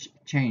image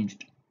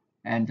changed,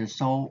 and the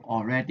soul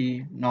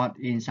already not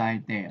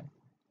inside there.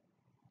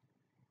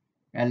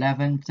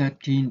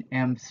 1113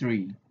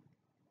 M3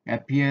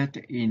 appeared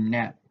in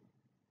nap.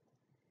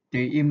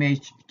 The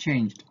image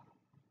changed.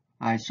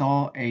 I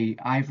saw a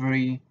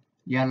ivory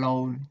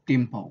yellow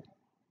dimple,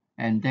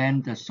 and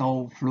then the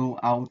soul flew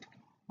out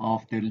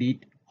of the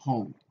lid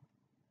hole.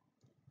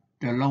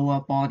 The lower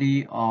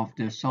body of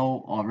the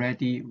soul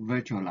already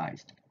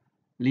virtualized,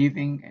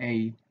 leaving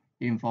a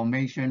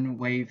information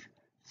wave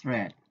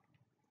thread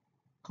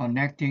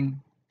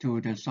connecting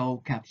to the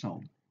soul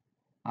capsule.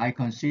 I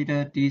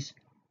consider this.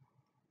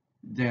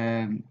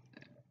 The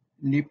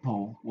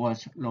nipple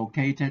was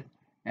located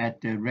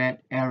at the red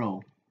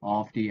arrow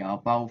of the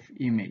above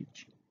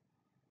image.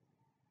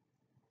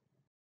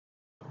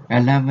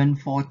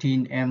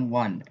 11:14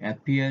 M1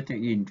 appeared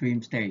in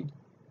dream state.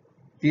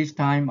 This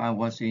time I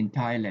was in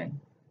Thailand.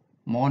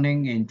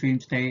 Morning in dream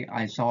state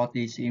I saw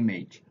this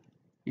image.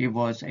 It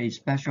was a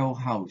special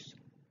house.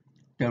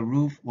 The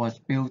roof was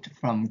built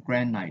from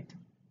granite.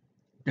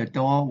 The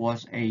door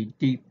was a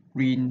deep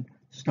green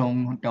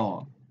stone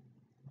door.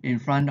 In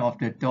front of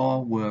the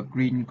door were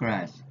green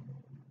grass.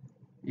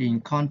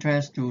 In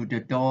contrast to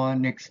the door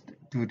next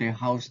to the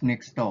house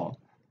next door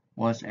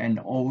was an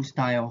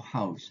old-style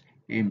house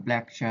in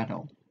black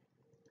shadow.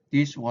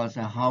 This was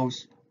a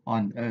house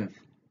on earth.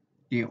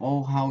 The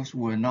old houses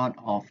were not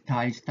of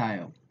Thai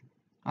style.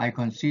 I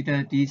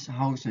consider these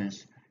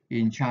houses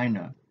in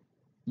China,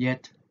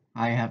 yet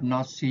I have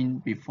not seen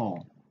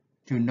before,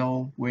 to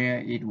know where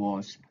it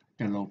was,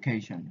 the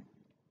location.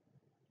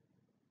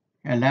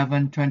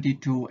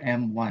 11:22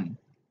 M1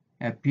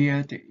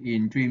 appeared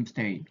in dream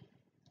state.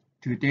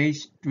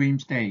 Today's dream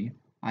state,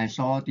 I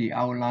saw the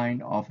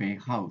outline of a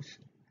house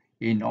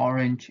in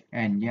orange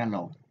and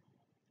yellow.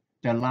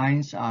 The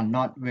lines are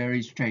not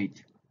very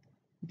straight.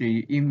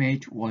 The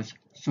image was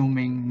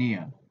zooming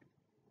near.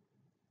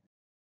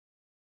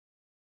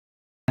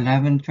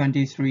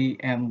 11:23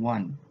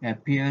 M1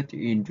 appeared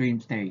in dream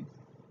state.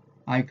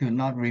 I could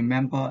not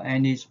remember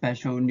any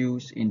special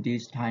news in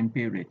this time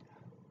period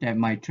that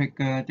might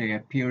trigger the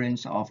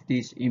appearance of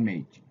this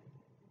image.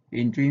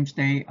 In dream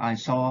state, I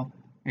saw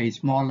a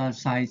smaller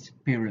sized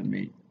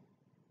pyramid.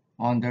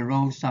 On the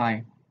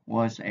roadside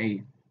was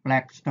a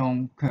black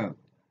stone curb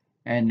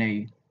and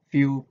a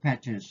few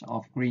patches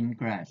of green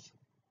grass.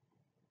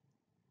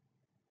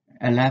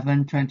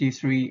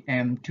 11:23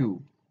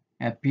 M2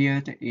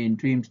 appeared in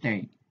dream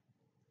state.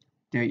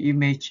 The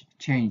image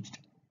changed.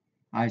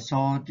 I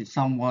saw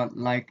somewhat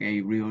like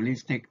a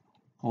realistic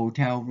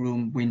hotel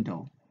room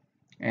window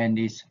and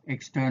its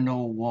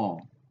external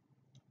wall.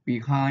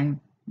 Behind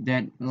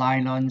that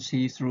nylon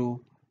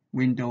see-through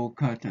window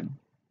curtain,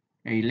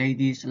 a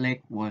lady's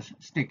leg was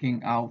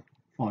sticking out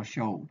for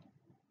show.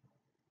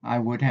 I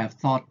would have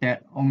thought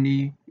that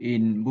only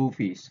in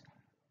movies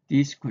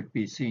this could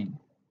be seen.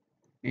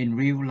 In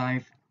real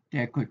life,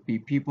 there could be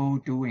people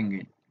doing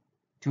it.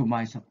 To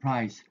my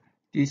surprise,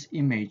 this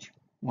image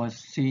was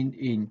seen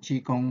in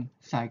Qigong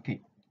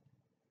Psychic.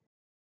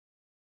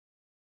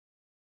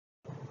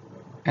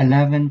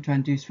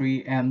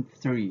 11:23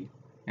 M3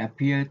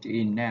 appeared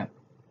in nap.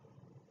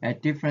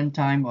 At different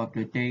time of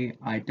the day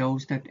I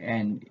dozed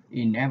and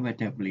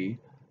inevitably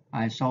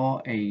I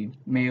saw a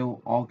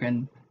male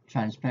organ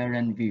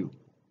transparent view.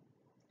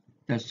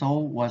 The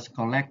soul was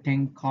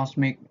collecting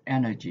cosmic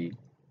energy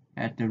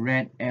at the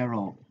red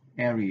arrow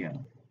area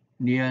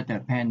near the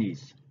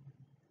penis.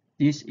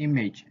 This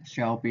image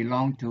shall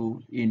belong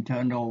to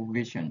internal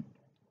vision.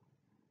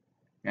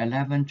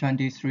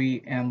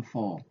 11:23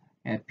 M4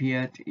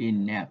 appeared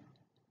in nap.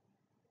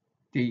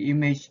 The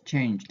image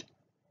changed.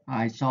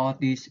 I saw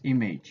this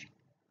image.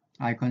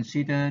 I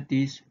consider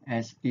this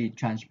as the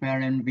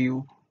transparent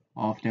view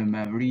of the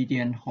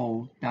meridian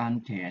hole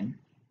Dantian.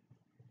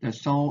 The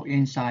soul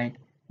inside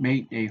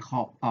made a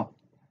hop up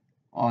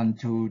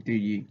onto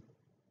the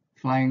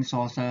flying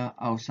saucer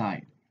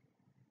outside.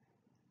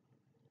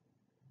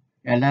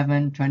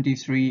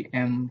 11:23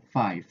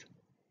 M5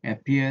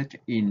 appeared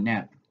in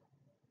nap.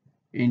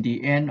 In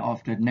the end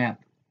of the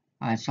nap,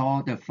 I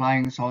saw the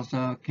flying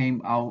saucer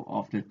came out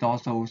of the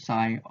dorsal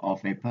side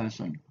of a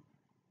person.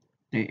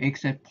 The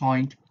exit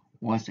point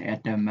was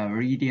at the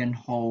meridian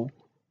hole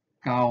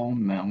Gao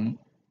Meng.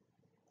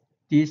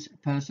 This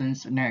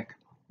person's neck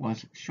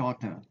was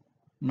shorter,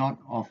 not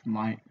of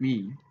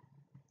me.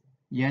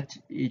 Yet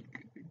it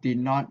did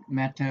not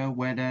matter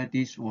whether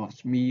this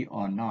was me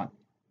or not.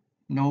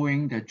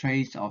 Knowing the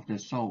trace of the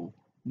soul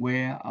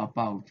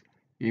whereabout,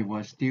 it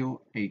was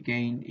still a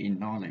gain in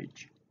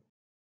knowledge.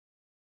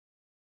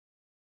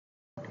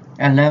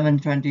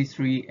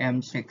 11:23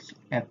 M6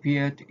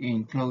 appeared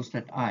in closed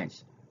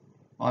eyes.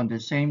 On the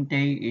same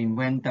day in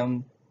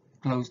random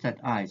closed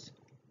eyes,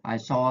 I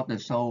saw the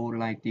soul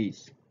like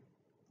this.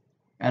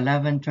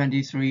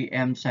 11:23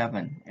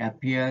 M7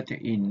 appeared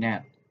in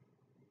nap.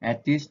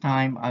 At this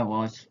time I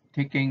was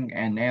taking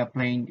an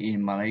airplane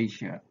in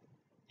Malaysia.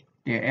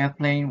 The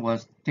airplane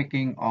was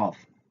taking off.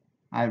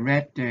 I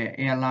read the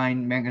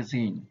airline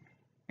magazine,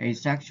 a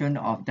section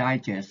of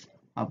digest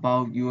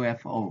about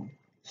UFO.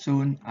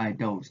 Soon I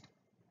dozed.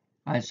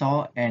 I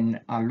saw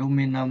an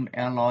aluminum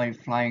alloy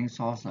flying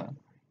saucer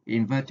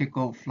in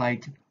vertical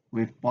flight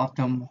with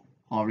bottom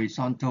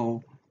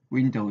horizontal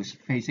windows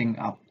facing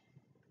up.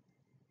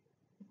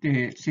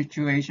 The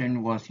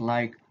situation was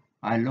like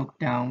I looked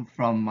down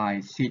from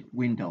my seat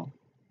window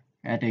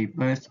at a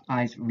bird's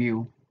eye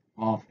view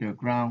of the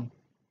ground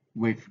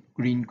with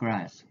green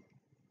grass.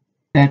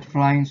 That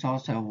flying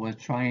saucer was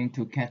trying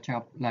to catch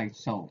up like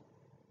so.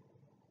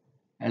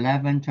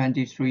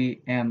 11:23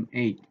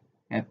 M8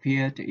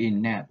 appeared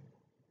in nap.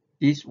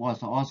 This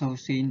was also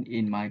seen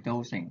in my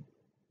dosing.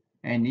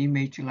 An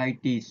image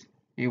like this,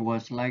 it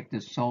was like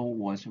the soul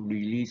was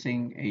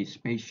releasing a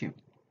spaceship,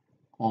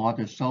 or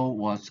the soul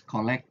was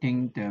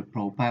collecting the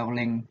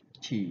propelling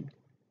qi.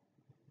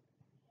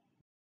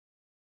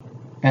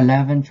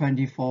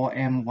 11:24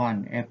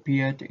 M1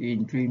 appeared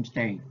in dream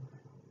state.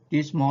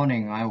 This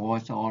morning I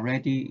was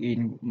already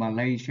in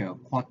Malaysia,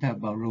 Kota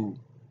Baru.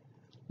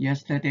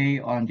 Yesterday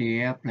on the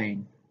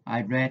airplane,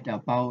 I read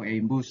about a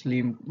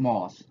Muslim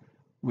mosque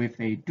with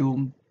a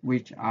dome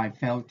which I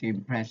felt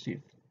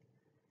impressive.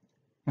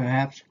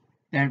 Perhaps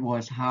that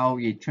was how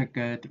it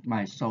triggered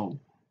my soul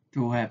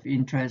to have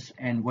interest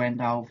and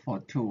went out for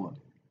a tour.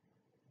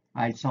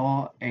 I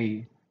saw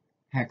a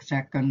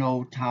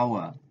hexagonal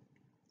tower.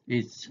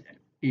 Its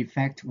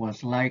effect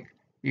was like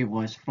it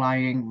was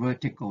flying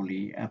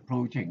vertically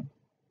approaching.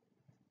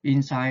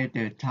 Inside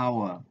the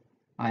tower,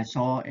 I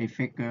saw a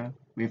figure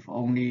with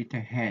only the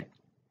head,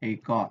 a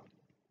god.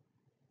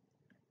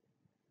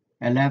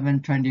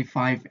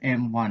 11:25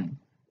 M1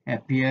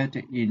 appeared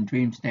in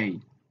dream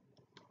state.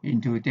 In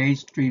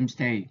today's dream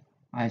state,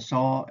 I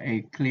saw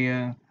a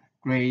clear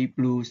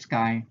gray-blue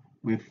sky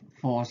with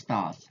 4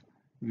 stars,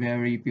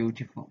 very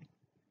beautiful.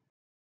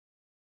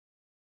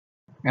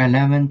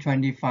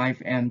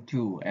 11:25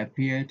 M2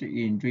 appeared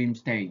in dream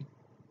state.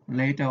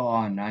 Later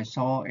on, I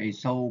saw a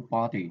soul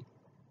body.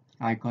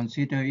 I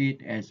consider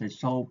it as a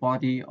soul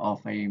body of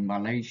a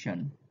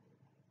Malaysian.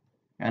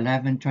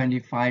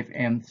 11:25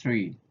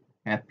 M3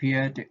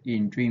 appeared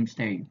in dream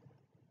state.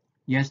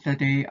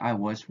 Yesterday I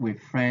was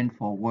with friend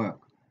for work.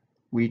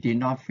 We did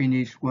not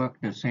finish work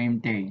the same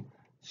day,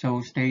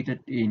 so stayed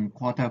in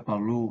Kota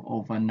Baru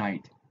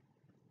overnight.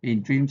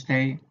 In dream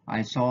state,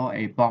 I saw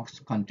a box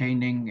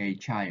containing a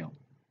child.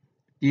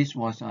 This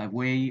was a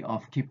way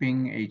of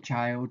keeping a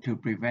child to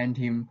prevent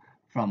him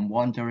from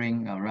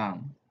wandering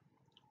around.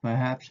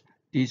 Perhaps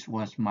this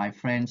was my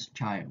friend's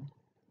child.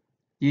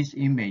 This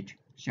image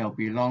shall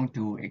belong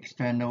to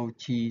external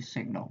qi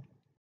signal.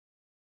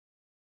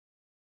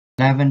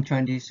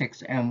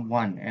 11:26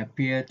 M1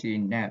 appeared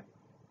in nap.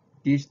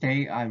 This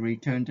day I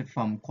returned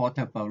from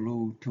Kota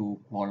Baru to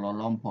Kuala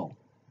Lumpur.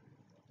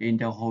 In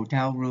the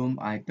hotel room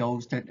I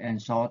dozed and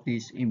saw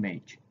this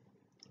image.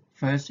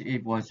 First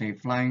it was a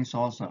flying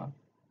saucer,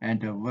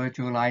 and the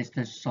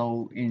virtualized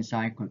soul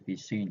inside could be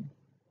seen.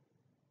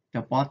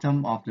 The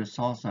bottom of the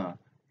saucer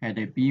had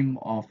a beam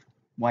of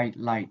white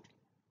light,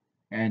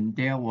 and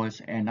there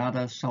was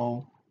another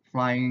soul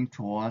flying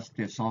towards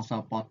the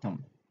saucer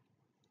bottom.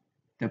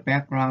 The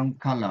background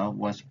color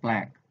was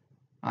black.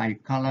 I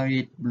colored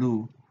it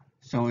blue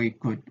so it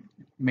could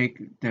make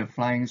the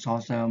flying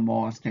saucer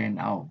more stand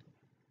out.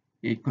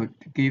 It could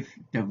give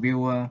the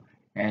viewer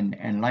an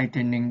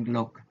enlightening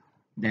look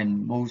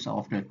than most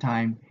of the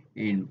time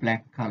in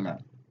black color.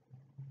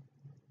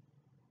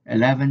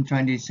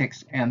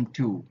 11:26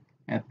 M2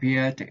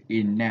 appeared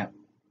in nap.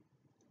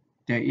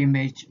 The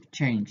image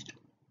changed.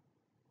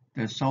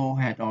 The soul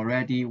had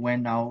already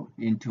went out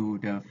into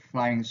the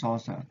flying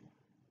saucer.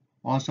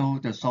 Also,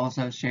 the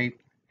saucer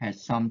shape had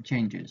some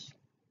changes.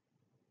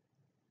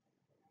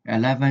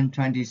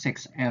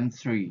 11:26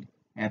 M3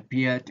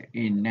 appeared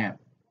in nap.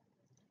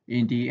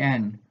 In the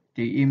end,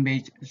 the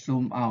image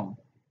zoomed out.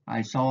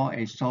 I saw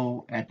a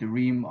soul at the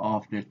rim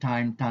of the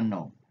time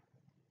tunnel,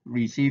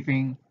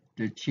 receiving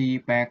the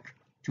qi back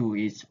to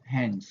its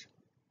hands.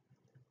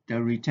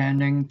 The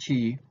returning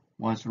qi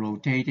was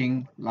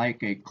rotating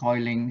like a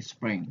coiling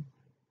spring.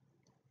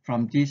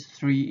 From these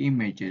 3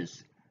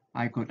 images,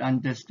 I could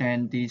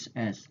understand this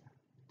as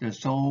the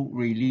soul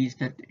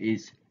released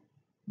its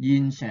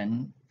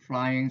Yin-Shen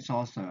flying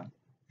saucer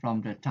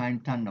from the time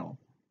tunnel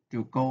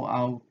to go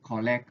out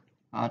collect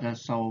other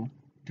souls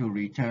to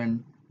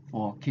return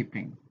for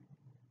keeping.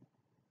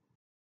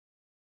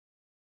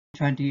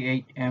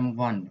 28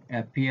 M1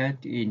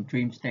 appeared in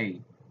dream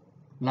state.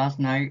 Last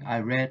night I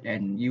read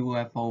an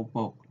UFO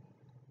book.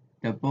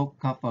 The book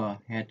cover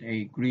had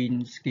a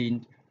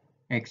green-skinned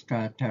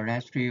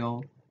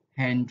extraterrestrial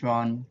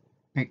hand-drawn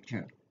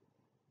picture.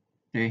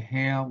 The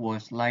hair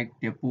was like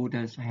the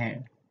Buddha's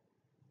hair.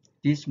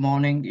 This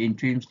morning in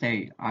dream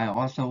state, I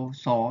also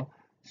saw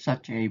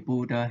such a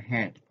Buddha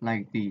head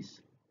like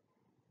this.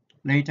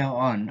 Later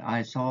on,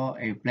 I saw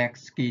a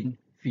black-skinned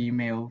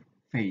female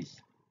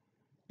face,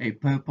 a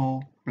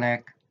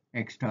purple-black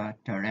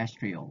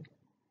extraterrestrial.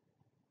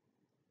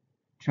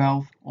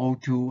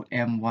 12:02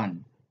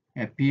 M1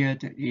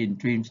 appeared in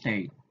dream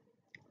state.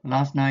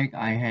 Last night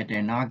I had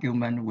an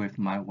argument with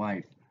my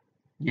wife,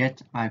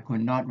 yet I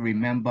could not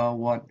remember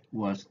what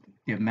was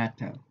the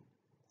matter.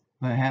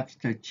 Perhaps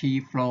the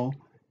qi flow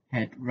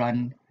had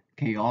run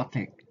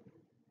chaotic.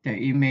 The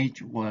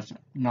image was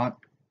not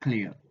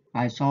clear.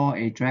 I saw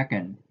a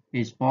dragon.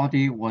 Its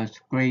body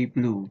was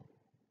gray-blue.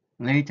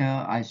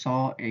 Later I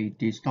saw a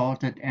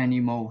distorted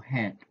animal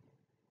head.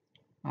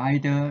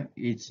 Either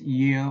its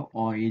ear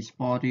or its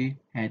body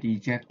had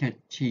ejected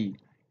qi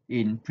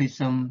in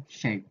prism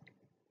shape.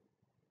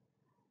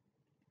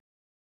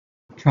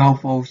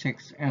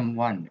 12:06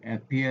 M1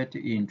 appeared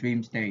in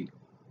dream state.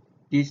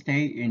 This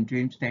day in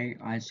dream state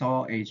I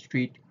saw a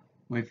street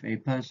with a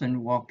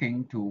person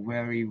walking to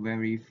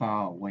very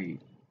far away.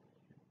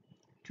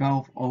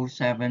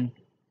 12:07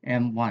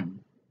 M1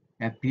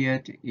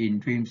 appeared in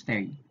dream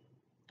state.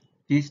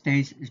 This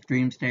day's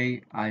dream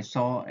state, I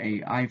saw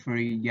a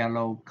ivory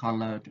yellow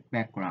colored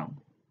background.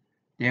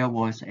 There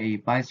was a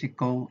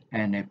bicycle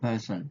and a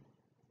person.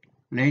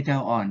 Later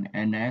on,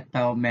 an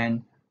adult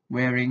man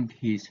wearing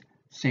his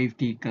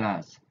safety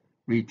glass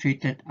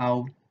retreated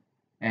out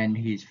and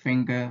his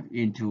finger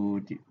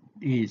into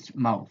his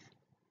mouth.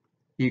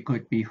 He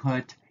could be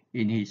hurt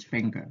in his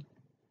finger.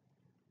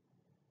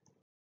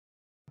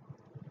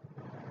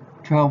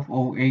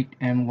 12:08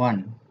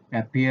 M1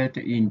 appeared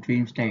in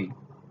dream state.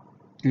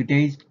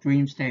 Today's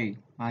dream state,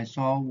 I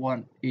saw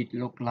what it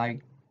looked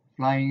like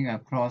flying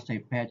across a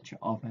patch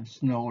of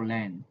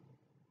snowland.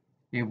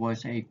 It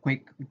was a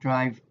quick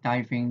drive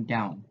diving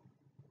down,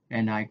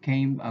 and I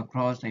came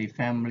across a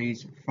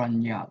family's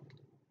front yard.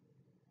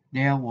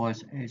 There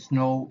was a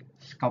snow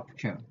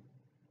sculpture.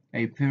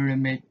 A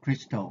pyramid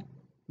crystal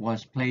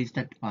was placed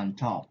on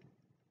top.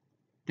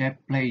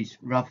 That place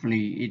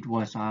roughly it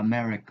was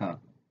America.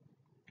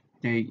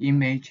 The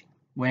image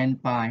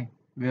went by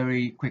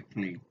very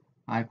quickly.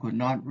 I could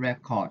not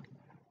record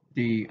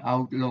the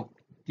outlook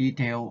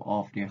detail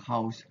of the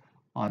house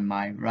on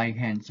my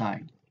right-hand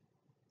side.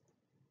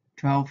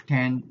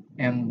 12:10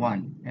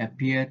 M1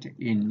 appeared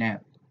in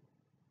nap.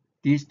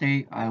 This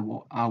day I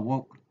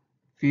awoke,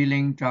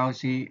 feeling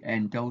drowsy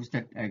and dozed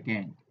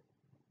again.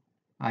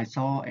 I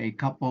saw a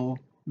couple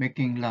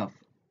making love.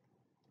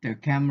 The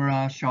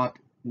camera shot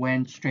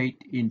went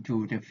straight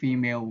into the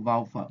female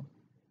vulva,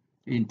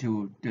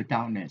 into the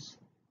darkness.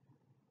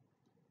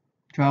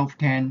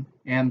 12:10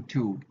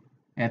 M2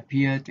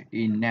 appeared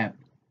in nap.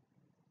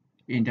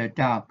 In the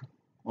dark,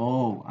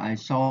 oh, I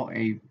saw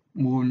a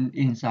moon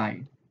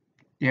inside.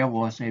 There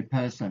was a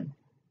person.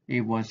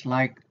 It was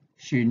like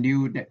she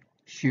knew that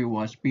she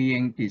was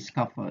being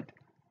discovered.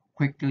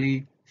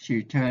 Quickly,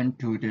 she turned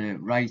to the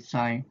right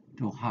side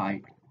to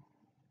hide.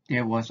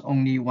 There was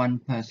only one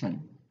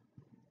person.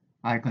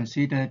 I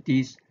consider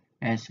this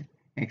as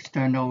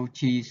external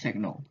Qi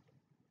signal.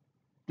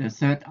 The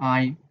third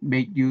eye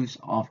made use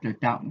of the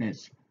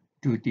darkness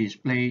to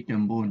display the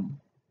moon.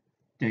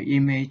 The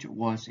image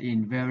was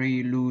in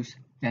very loose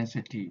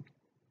density.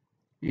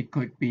 It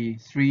could be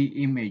three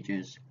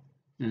images: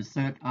 the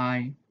third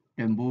eye,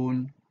 the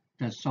moon,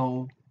 the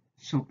soul,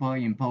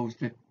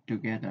 superimposed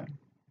together.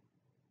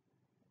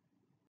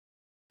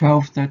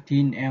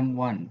 12:13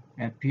 M1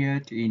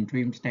 appeared in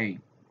dream state.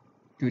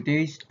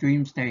 Today's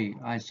dream state,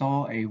 I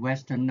saw a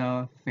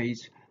Westerner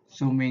face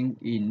zooming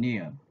in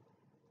near.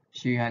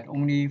 She had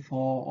only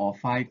 4 or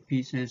 5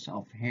 pieces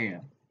of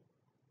hair.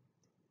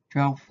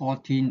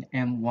 12:14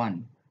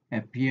 M1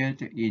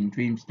 appeared in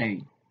dream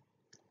state.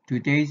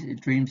 Today's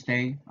dream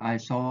state, I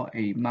saw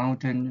a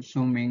mountain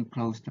zooming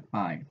close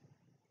by.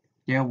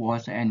 There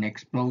was an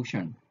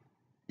explosion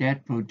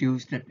that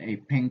produced a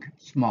pink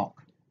smoke.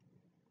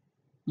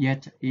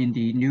 Yet in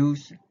the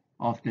news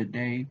of the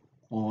day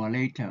or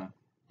later,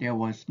 there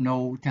was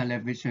no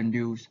television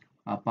news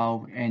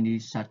about any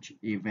such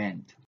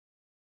event.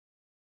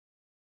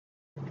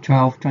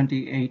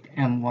 12:28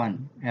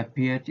 M1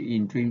 appeared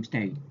in dream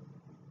state.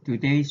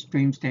 Today's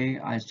dream state,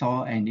 I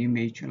saw an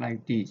image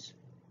like this.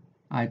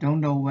 I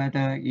don't know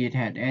whether it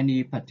had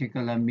any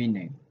particular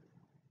meaning.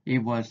 It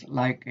was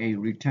like a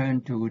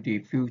return to the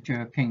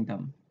future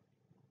kingdom.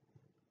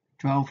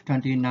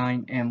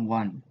 12:29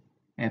 M1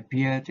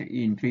 appeared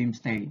in dream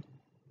state.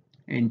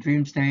 In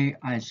dream state,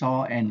 I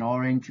saw an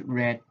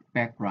orange-red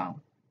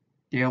background.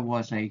 There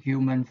was a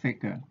human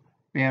figure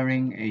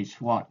bearing a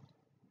sword.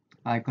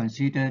 I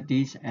consider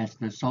this as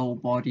the soul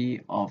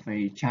body of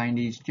a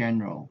Chinese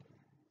general,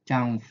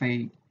 Zhang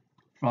Fei,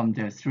 from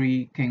the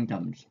Three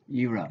Kingdoms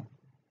era,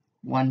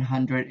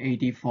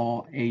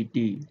 184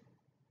 AD.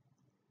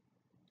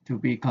 To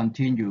be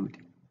continued.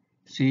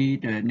 See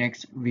the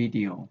next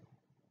video.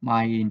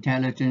 My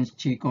Intelligent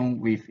Qigong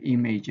with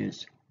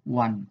Images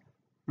 1,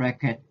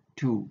 bracket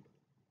 2.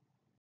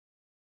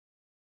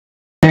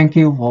 Thank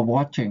you for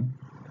watching.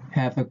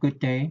 Have a good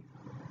day.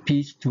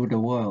 Peace to the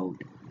world.